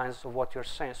along the lines of what you're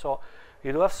saying. So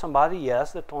you do have somebody,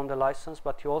 yes, that own the license,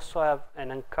 but you also have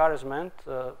an encouragement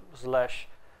slash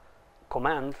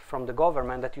command from the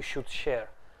government that you should share.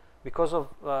 Because of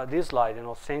this slide,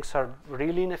 things are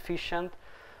really inefficient,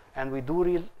 and we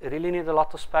do really need a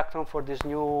lot of spectrum for this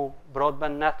new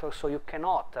broadband network, so you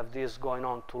cannot have this going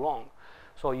on too long.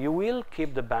 So you will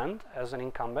keep the band as an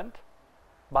incumbent,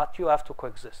 but you have to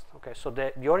coexist. Okay, so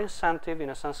your incentive, in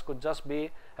a sense, could just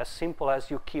be as simple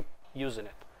as you keep using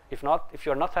it. If not, if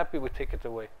you're not happy, we take it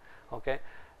away. Okay,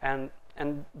 and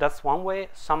that's one way.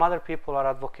 Some other people are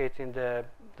advocating there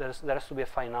has to be a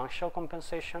financial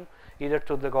compensation, either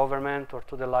to the government or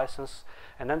to the license.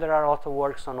 And then there are a lot of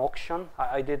works on auction.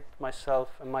 I did myself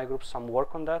and my group some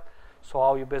work on that. So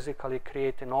how you basically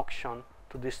create an auction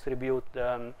to distribute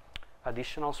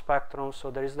additional spectrum.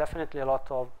 So there is definitely a lot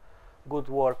of good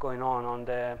work going on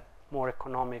the more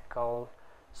economical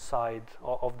side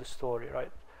of the story,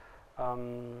 right?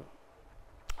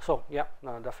 So yeah,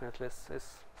 no, definitely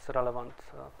it's a relevant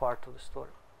part of the story.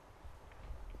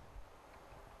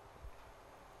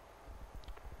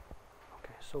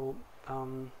 Okay, so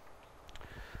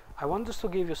I want just to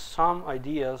give you some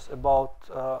ideas about,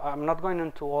 I'm not going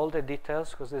into all the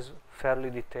details because it's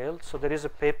fairly detailed. So there is a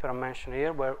paper I mentioned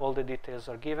here where all the details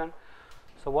are given.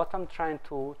 So what I'm trying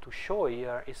to show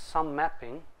here is some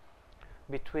mapping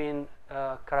between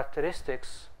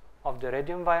characteristics of the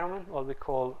radio environment, what we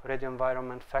call radio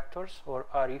environment factors or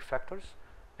RE factors,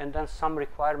 and then some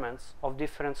requirements of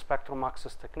different spectrum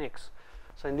access techniques.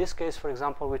 So in this case, for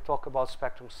example, we talk about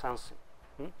spectrum sensing.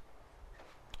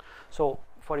 So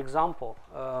for example,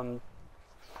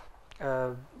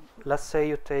 let's say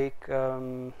you take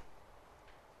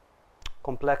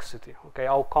complexity, okay,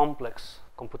 how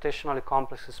computationally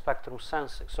complex is spectrum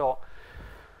sensing. So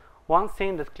one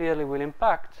thing that clearly will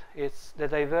impact is the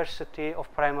diversity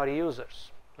of primary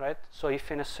users, right? So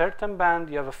if in a certain band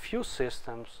you have a few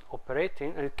systems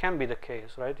operating, and it can be the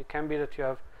case, right? It can be that you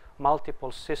have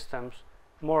multiple systems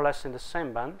more or less in the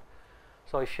same band.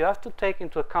 So if you have to take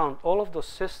into account all of those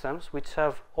systems, which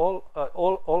have all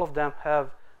of them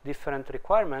have different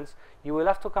requirements, you will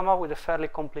have to come up with a fairly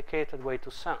complicated way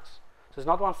to sense. So it's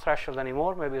not one threshold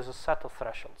anymore, maybe it's a set of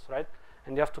thresholds, right?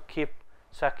 And you have to keep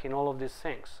checking all of these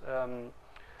things.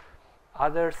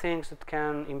 Other things that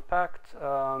can impact,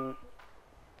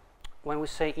 when we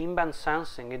say in-band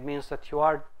sensing, it means that you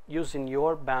are using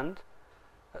your band.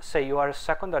 Say you are a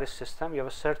secondary system, you have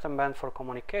a certain band for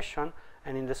communication,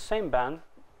 and in the same band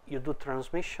you do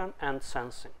transmission and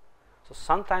sensing. So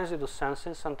sometimes you do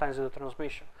sensing, sometimes you do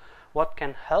transmission. What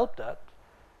can help that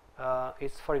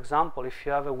is, for example, if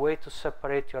you have a way to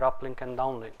separate your uplink and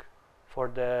downlink for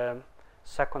the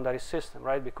secondary system,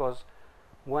 right? Because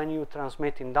when you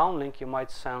transmit in downlink, you might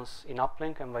sense in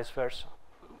uplink and vice versa.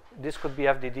 This could be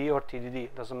FDD or TDD,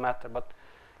 doesn't matter. But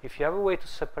if you have a way to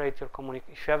separate your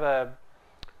communication, if you have a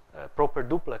proper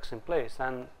duplex in place,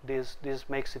 then this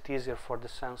makes it easier for the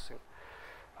sensing.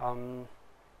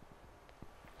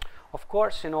 Of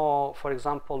course, for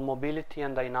example, mobility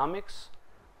and dynamics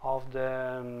of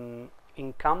the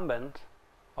incumbent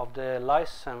of the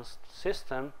licensed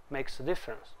system makes a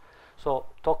difference. So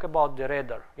talk about the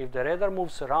radar. If the radar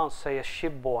moves around, say a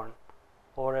shipborne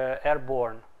or an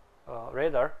airborne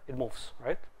radar, it moves,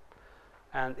 right?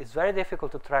 And it's very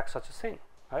difficult to track such a thing,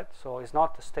 right? So it's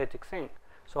not a static thing.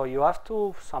 So you have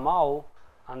to somehow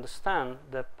understand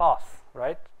the path,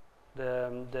 right?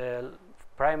 The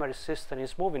primary system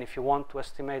is moving if you want to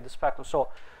estimate the spectrum. So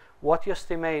what you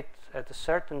estimate at a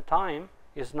certain time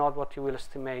is not what you will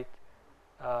estimate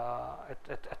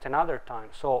at another time.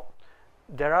 So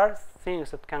there are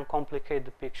things that can complicate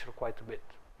the picture quite a bit.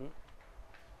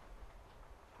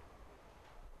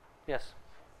 Yes?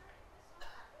 Sir, in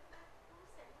this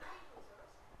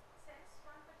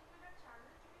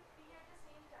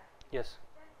Yes.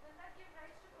 then will that give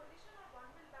rise to collision, or one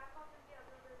will back off and the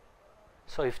other will?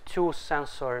 So if two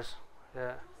sensors, Two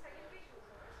secondary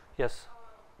users. yes,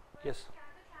 Will yes, can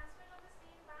they transmit on the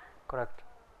same band, correct.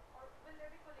 or will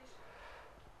there be collision?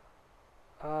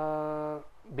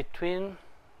 Between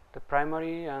the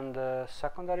primary and the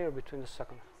secondary, or between the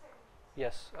secondary? Two secondaries.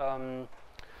 Yes.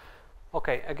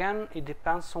 Okay, again, it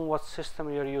depends on what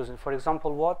system you're using. For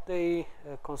example, what they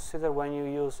consider when you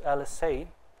use LSA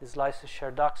is license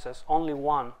shared access. Only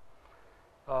one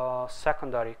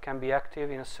secondary can be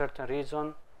active in a certain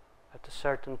region at a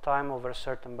certain time over a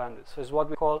certain bandwidth. So it's what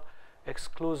we call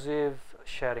exclusive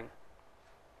sharing.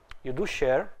 You do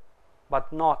share,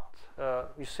 but not,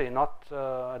 you see, not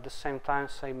at the same time,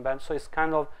 same band. So it's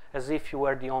kind of as if you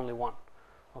were the only one.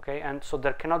 Okay, and so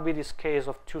there cannot be this case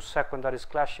of two secondaries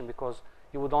clashing, because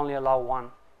you would only allow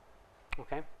one.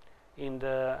 Okay, in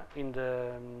the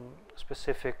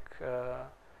specific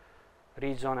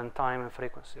region and time and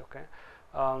frequency. Okay,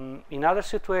 in other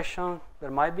situations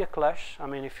there might be a clash. I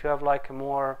mean, if you have like a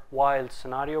more wild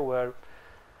scenario where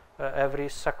every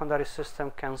secondary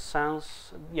system can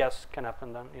sense, yes, can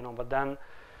happen then. You know, but then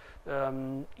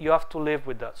you have to live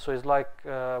with that. So it's like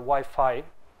Wi-Fi.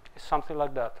 Something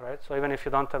like that, right? So even if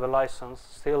you don't have a license,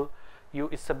 still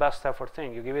it's the best effort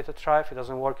thing. You give it a try. If it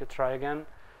doesn't work, you try again.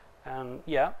 And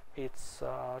yeah, it's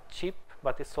cheap,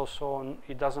 but it's also,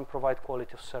 it doesn't provide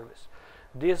quality of service.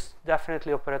 This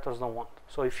definitely operators don't want.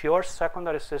 So if your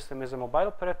secondary system is a mobile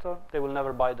operator, they will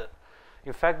never buy that.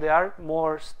 In fact, they are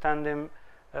more standing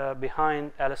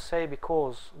behind LSA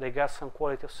because they get some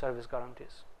quality of service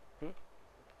guarantees.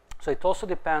 So it also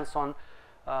depends on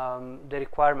the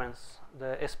requirements,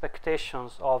 the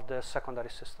expectations of the secondary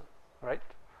system, right?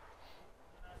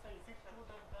 So is it true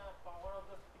that the power of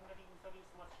the secondary user is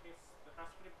much less, the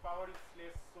transmitted power is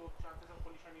less, so chances of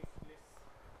collision is less?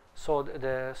 So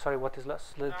sorry, what is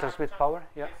less? The transmit power?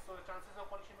 Yeah. Yes, so the chances of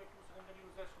collision by two secondary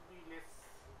users should be less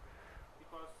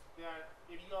because their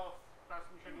area of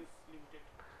transmission is limited.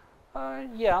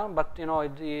 Yeah, but you know,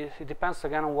 it depends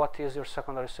again on what is your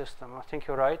secondary system. I think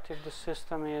you're right. If the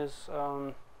system is,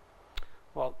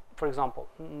 well, for example,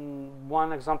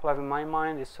 one example I have in my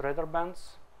mind is radar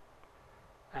bands,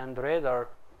 and radar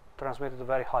transmit at a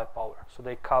very high power, so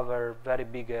they cover very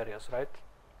big areas, right?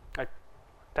 Like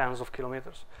tens of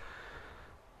kilometers.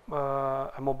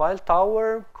 A mobile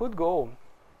tower could go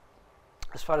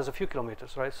as far as a few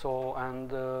kilometers, right? So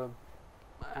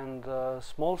and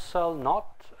small cell not.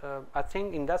 I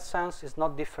think in that sense is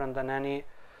not different than any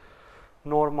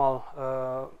normal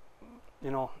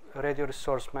radio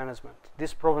resource management.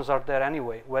 These problems are there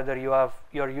anyway, whether you are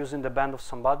using the band of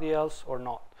somebody else or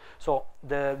not. So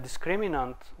the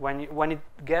discriminant when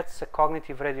it gets a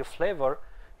cognitive radio flavor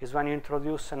is when you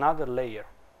introduce another layer,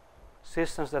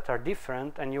 systems that are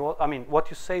different, and I mean what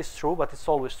you say is true, but it's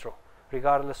always true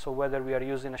regardless of whether we are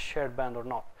using a shared band or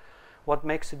not. What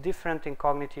makes it different in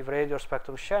cognitive radio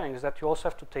spectrum sharing is that you also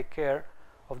have to take care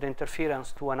of the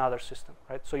interference to another system,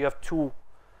 right? So you have two,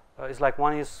 it's like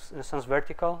one is in a sense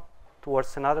vertical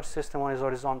towards another system, one is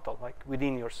horizontal, like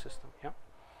within your system, yeah?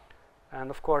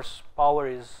 And of course, power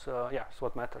is, it's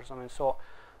what matters. I mean, so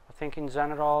I think in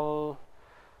general,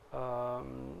 I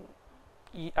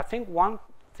think one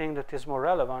thing that is more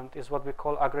relevant is what we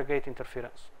call aggregate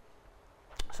interference.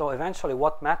 So eventually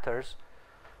what matters,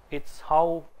 it's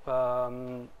how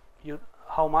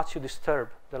much you disturb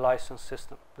the license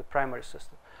system, the primary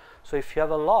system. So if you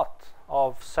have a lot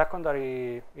of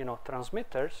secondary,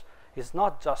 transmitters, it's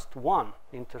not just one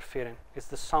interfering; it's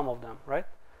the sum of them, right?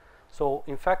 So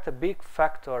in fact, a big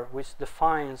factor which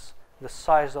defines the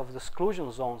size of the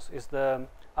exclusion zones is the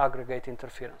aggregate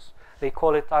interference. They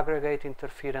call it aggregate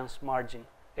interference margin,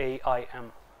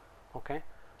 AIM. Okay,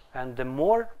 and the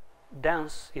more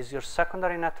dense is your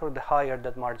secondary network, the higher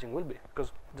that margin will be,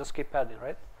 because just keep adding,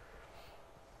 right?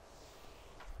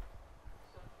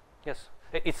 Yes,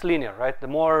 it's linear, right? The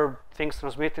more things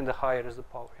transmitting, the higher is the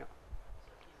power. Yeah.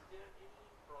 So is there any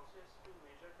process to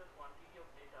measure the quantity of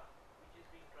data which is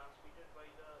being transmitted by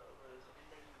the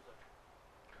secondary user?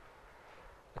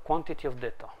 The quantity of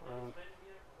data. When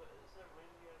we are, sir, when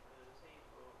we are say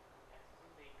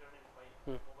accessing the internet by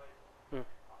mobile phone,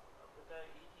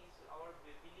 it is our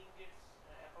billing gets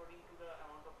according to the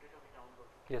amount of data we download.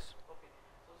 Yes. Okay.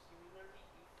 So similarly,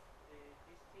 if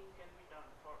this thing can be done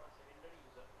for a secondary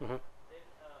user, then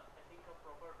I think a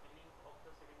proper billing of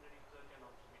the secondary user can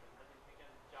also be done. That is, we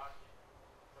can charge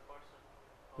the person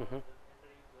or the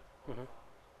secondary user.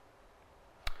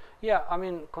 Yeah, I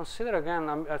mean, consider again,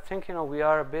 I think, we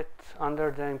are a bit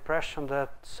under the impression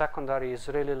that secondary is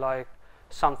really like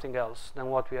something else than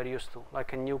what we are used to,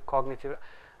 like a new cognitive.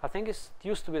 I think it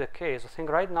used to be the case. I think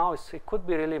right now it could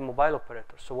be really mobile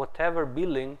operators. So whatever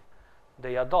billing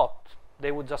they adopt,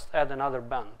 they would just add another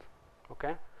band.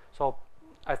 Okay? So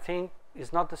I think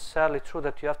it's not necessarily true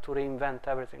that you have to reinvent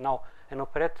everything. Now, an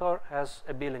operator has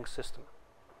a billing system.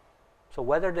 So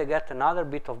whether they get another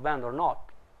bit of band or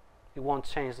not, it won't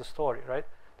change the story, right?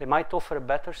 They might offer a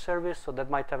better service, so that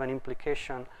might have an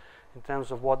implication in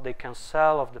terms of what they can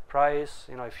sell, of the price.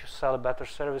 You know, if you sell a better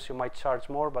service, you might charge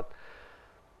more. But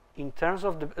in terms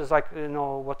of it's like, you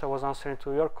know, what I was answering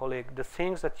to your colleague, the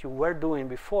things that you were doing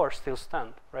before still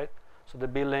stand, right? So the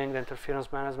billing, the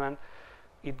interference management,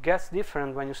 it gets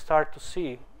different when you start to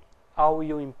see how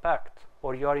you impact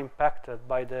or you are impacted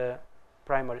by the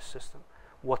primary system.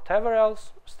 Whatever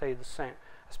else stays the same,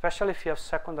 especially if you have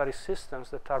secondary systems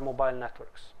that are mobile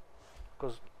networks,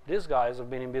 because these guys have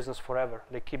been in business forever.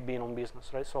 They keep being on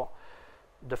business, right? So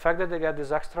the fact that they get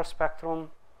this extra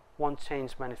spectrum won't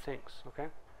change many things, okay?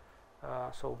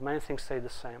 So many things stay the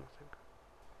same, I think.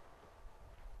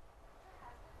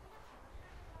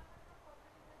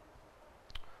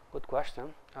 Good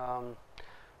question.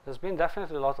 There's been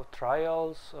definitely a lot of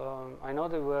trials. I know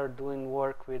they were doing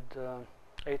work with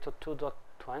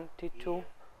 802.22.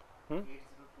 Hmm? 802.11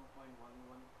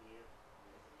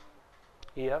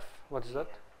 EF, what is that?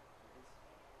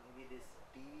 Maybe this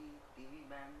TV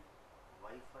band,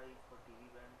 Wi-Fi for TV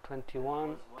band.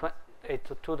 21,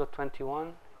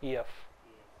 802.21 EF.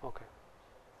 Okay.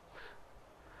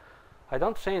 I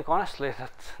don't think, honestly,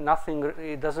 that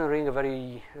it doesn't ring a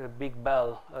very big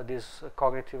bell, these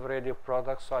cognitive radio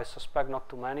products, so I suspect not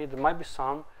too many. There might be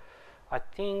some. I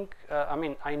think, I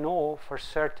mean, I know for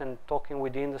certain, talking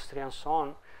with the industry and so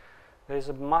on, there is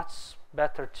a much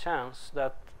better chance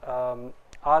that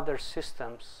other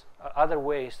systems, other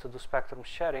ways to do spectrum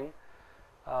sharing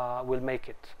will make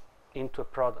it into a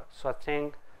product. So I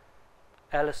think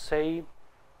LSA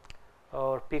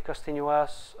or PCAST in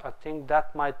US, I think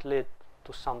that might lead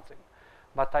to something.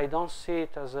 But I don't see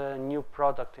it as a new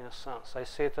product in a sense. I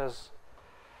see it as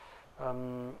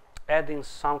adding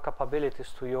some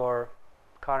capabilities to your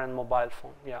current mobile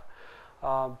phone. Yeah.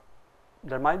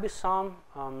 There might be some,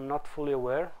 I'm not fully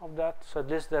aware of that. So at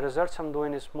least the research I'm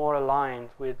doing is more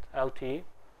aligned with LTE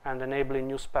and enabling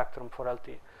new spectrum for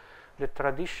LTE. The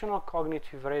traditional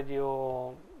cognitive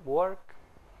radio work,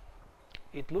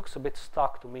 it looks a bit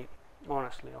stuck to me,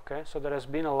 honestly, okay? So there has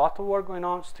been a lot of work going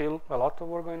on, still a lot of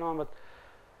work going on, but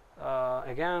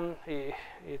again,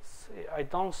 I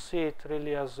don't see it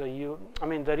really as a I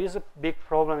mean, there is a big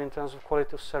problem in terms of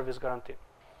quality of service guarantee.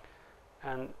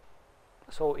 And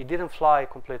so it didn't fly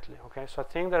completely, okay? So I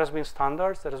think there has been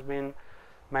standards, there has been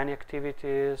many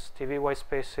activities, TV white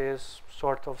spaces,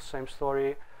 sort of same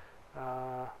story.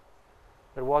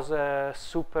 There was a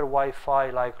super Wi-Fi,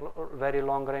 like very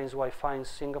long-range Wi-Fi in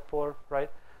Singapore, right?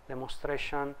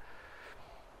 Demonstration.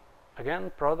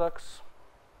 Again, products,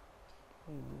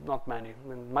 not many. I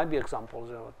mean, might be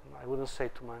examples, I wouldn't say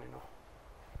too many, no.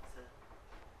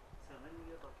 So when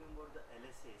we are talking about the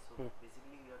LSA, so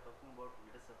basically we are talking about,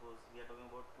 let us suppose we are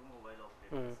talking about two mobile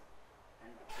operators,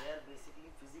 and they are basically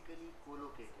physically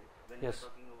co-located when we are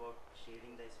talking about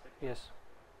sharing the spectrum. Yes.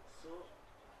 So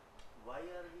why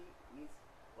are we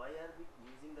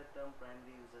using the term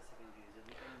primary user, secondary user?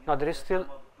 We can use No, there is the still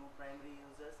term of two primary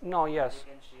users. No, yes.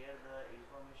 They can share the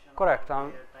information. Correct.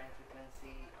 About their time,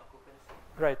 frequency, occupancy.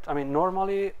 Right. I mean,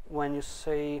 normally when you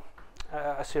say,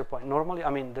 I see your point. Normally, I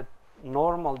mean, the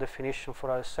normal definition for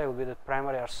RSA would be that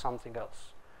primary are something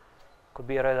else. Could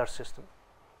be a radar system,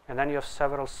 and then you have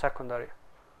several secondary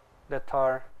that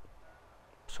are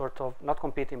sort of not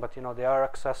competing, but you know they are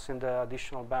accessing the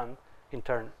additional band in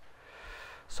turn.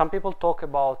 Some people talk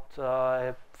about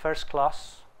first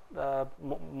class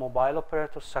mobile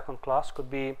operator, second class could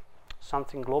be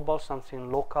something global, something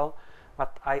local.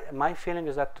 But my feeling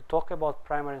is that to talk about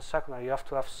primary and secondary, you have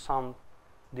to have some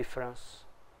difference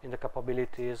in the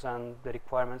capabilities and the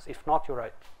requirements. If not, you're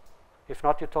right. If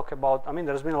not, you talk about, I mean,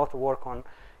 there's been a lot of work on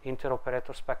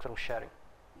inter-operator spectrum sharing.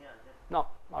 Yeah. No,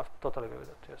 I totally agree with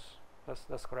that, yes.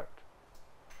 That's correct.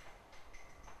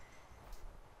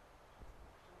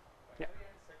 Primary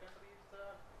and secondary is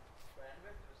the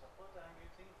bandwidth. Suppose I am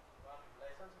using one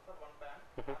license for one band,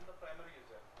 I am the primary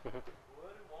user.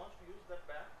 Whoever wants to use that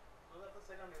band, those are the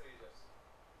secondary users.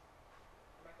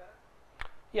 Am I correct?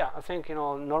 Yeah, I think, you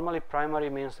know, normally primary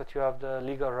means that you have the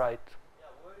legal right. Yeah,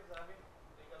 whoever is having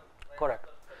legal right. Correct.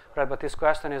 Right, but this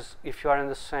question is if you are in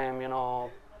the same, you know.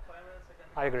 There is no primary and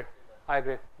secondary. I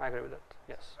agree. I agree with that.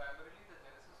 Yes. Primarily, the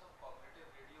genesis of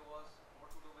cognitive radio was more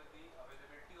to do with the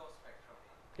availability of spectrum.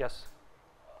 Yes.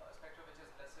 Spectrum which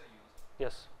is lesser used.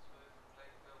 Yes. So,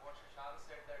 like what Shashank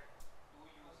said, that two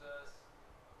users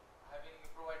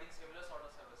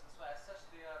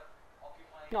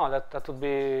No, that would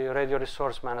be radio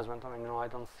resource management. I mean, I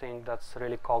don't think that's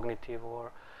really cognitive.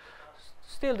 Or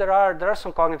still, there are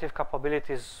some cognitive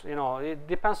capabilities. It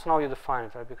depends on how you define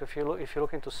it, right? Because if you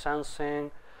look into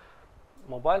sensing,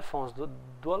 mobile phones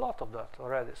do a lot of that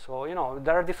already. So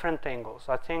there are different angles.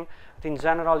 I think in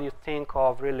general you think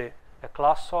of really a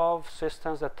class of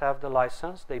systems that have the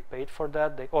license, they paid for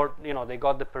that, they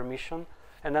got the permission,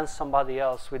 and then somebody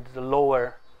else with the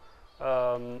lower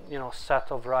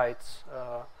set of rights,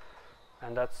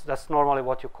 and that's normally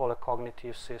what you call a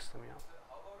cognitive system.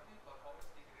 How about the performance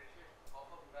degradation of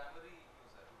a primary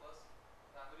user? Because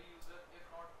primary user, if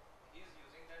not he is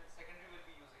using, then secondary will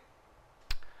be using.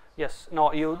 Yes,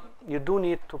 no, you do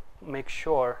need to make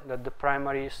sure that the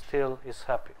primary still is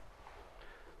happy.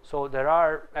 So there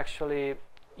are actually,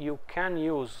 you can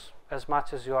use as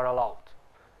much as you are allowed.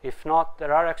 If not,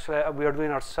 there are actually, we are doing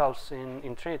ourselves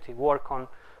in Trinity, work on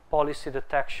policy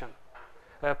detection,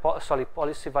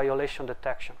 policy violation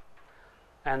detection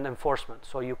and enforcement.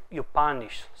 So you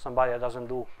punish somebody that doesn't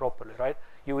do properly, right?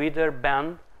 You either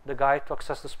ban the guy to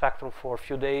access the spectrum for a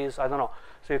few days, I don't know.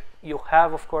 So you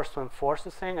have, of course, to enforce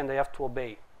the thing, and they have to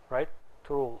obey, right,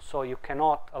 to rules. So you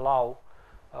cannot allow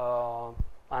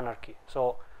anarchy.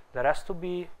 So there has to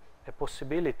be a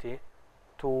possibility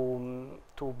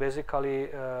to basically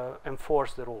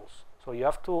enforce the rules. So you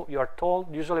are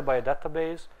told, usually by a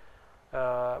database,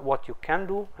 what you can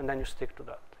do, and then you stick to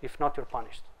that. If not, you're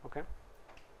punished. Okay.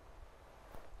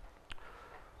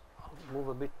 I'll move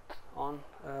a bit on.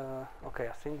 Okay,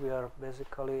 I think we are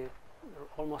basically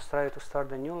almost ready to start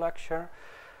the new lecture.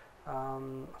 I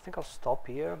think I'll stop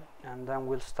here, and then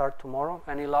we'll start tomorrow.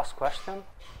 Any last question,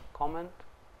 comment?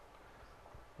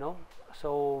 No?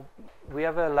 So we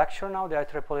have a lecture now, the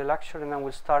IEEE lecture, and then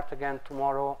we'll start again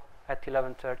tomorrow at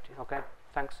 11:30. Okay,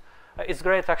 thanks. It's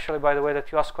great, actually, by the way,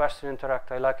 that you ask questions and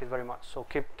interact. I like it very much. So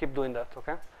keep doing that.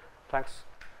 Okay, thanks.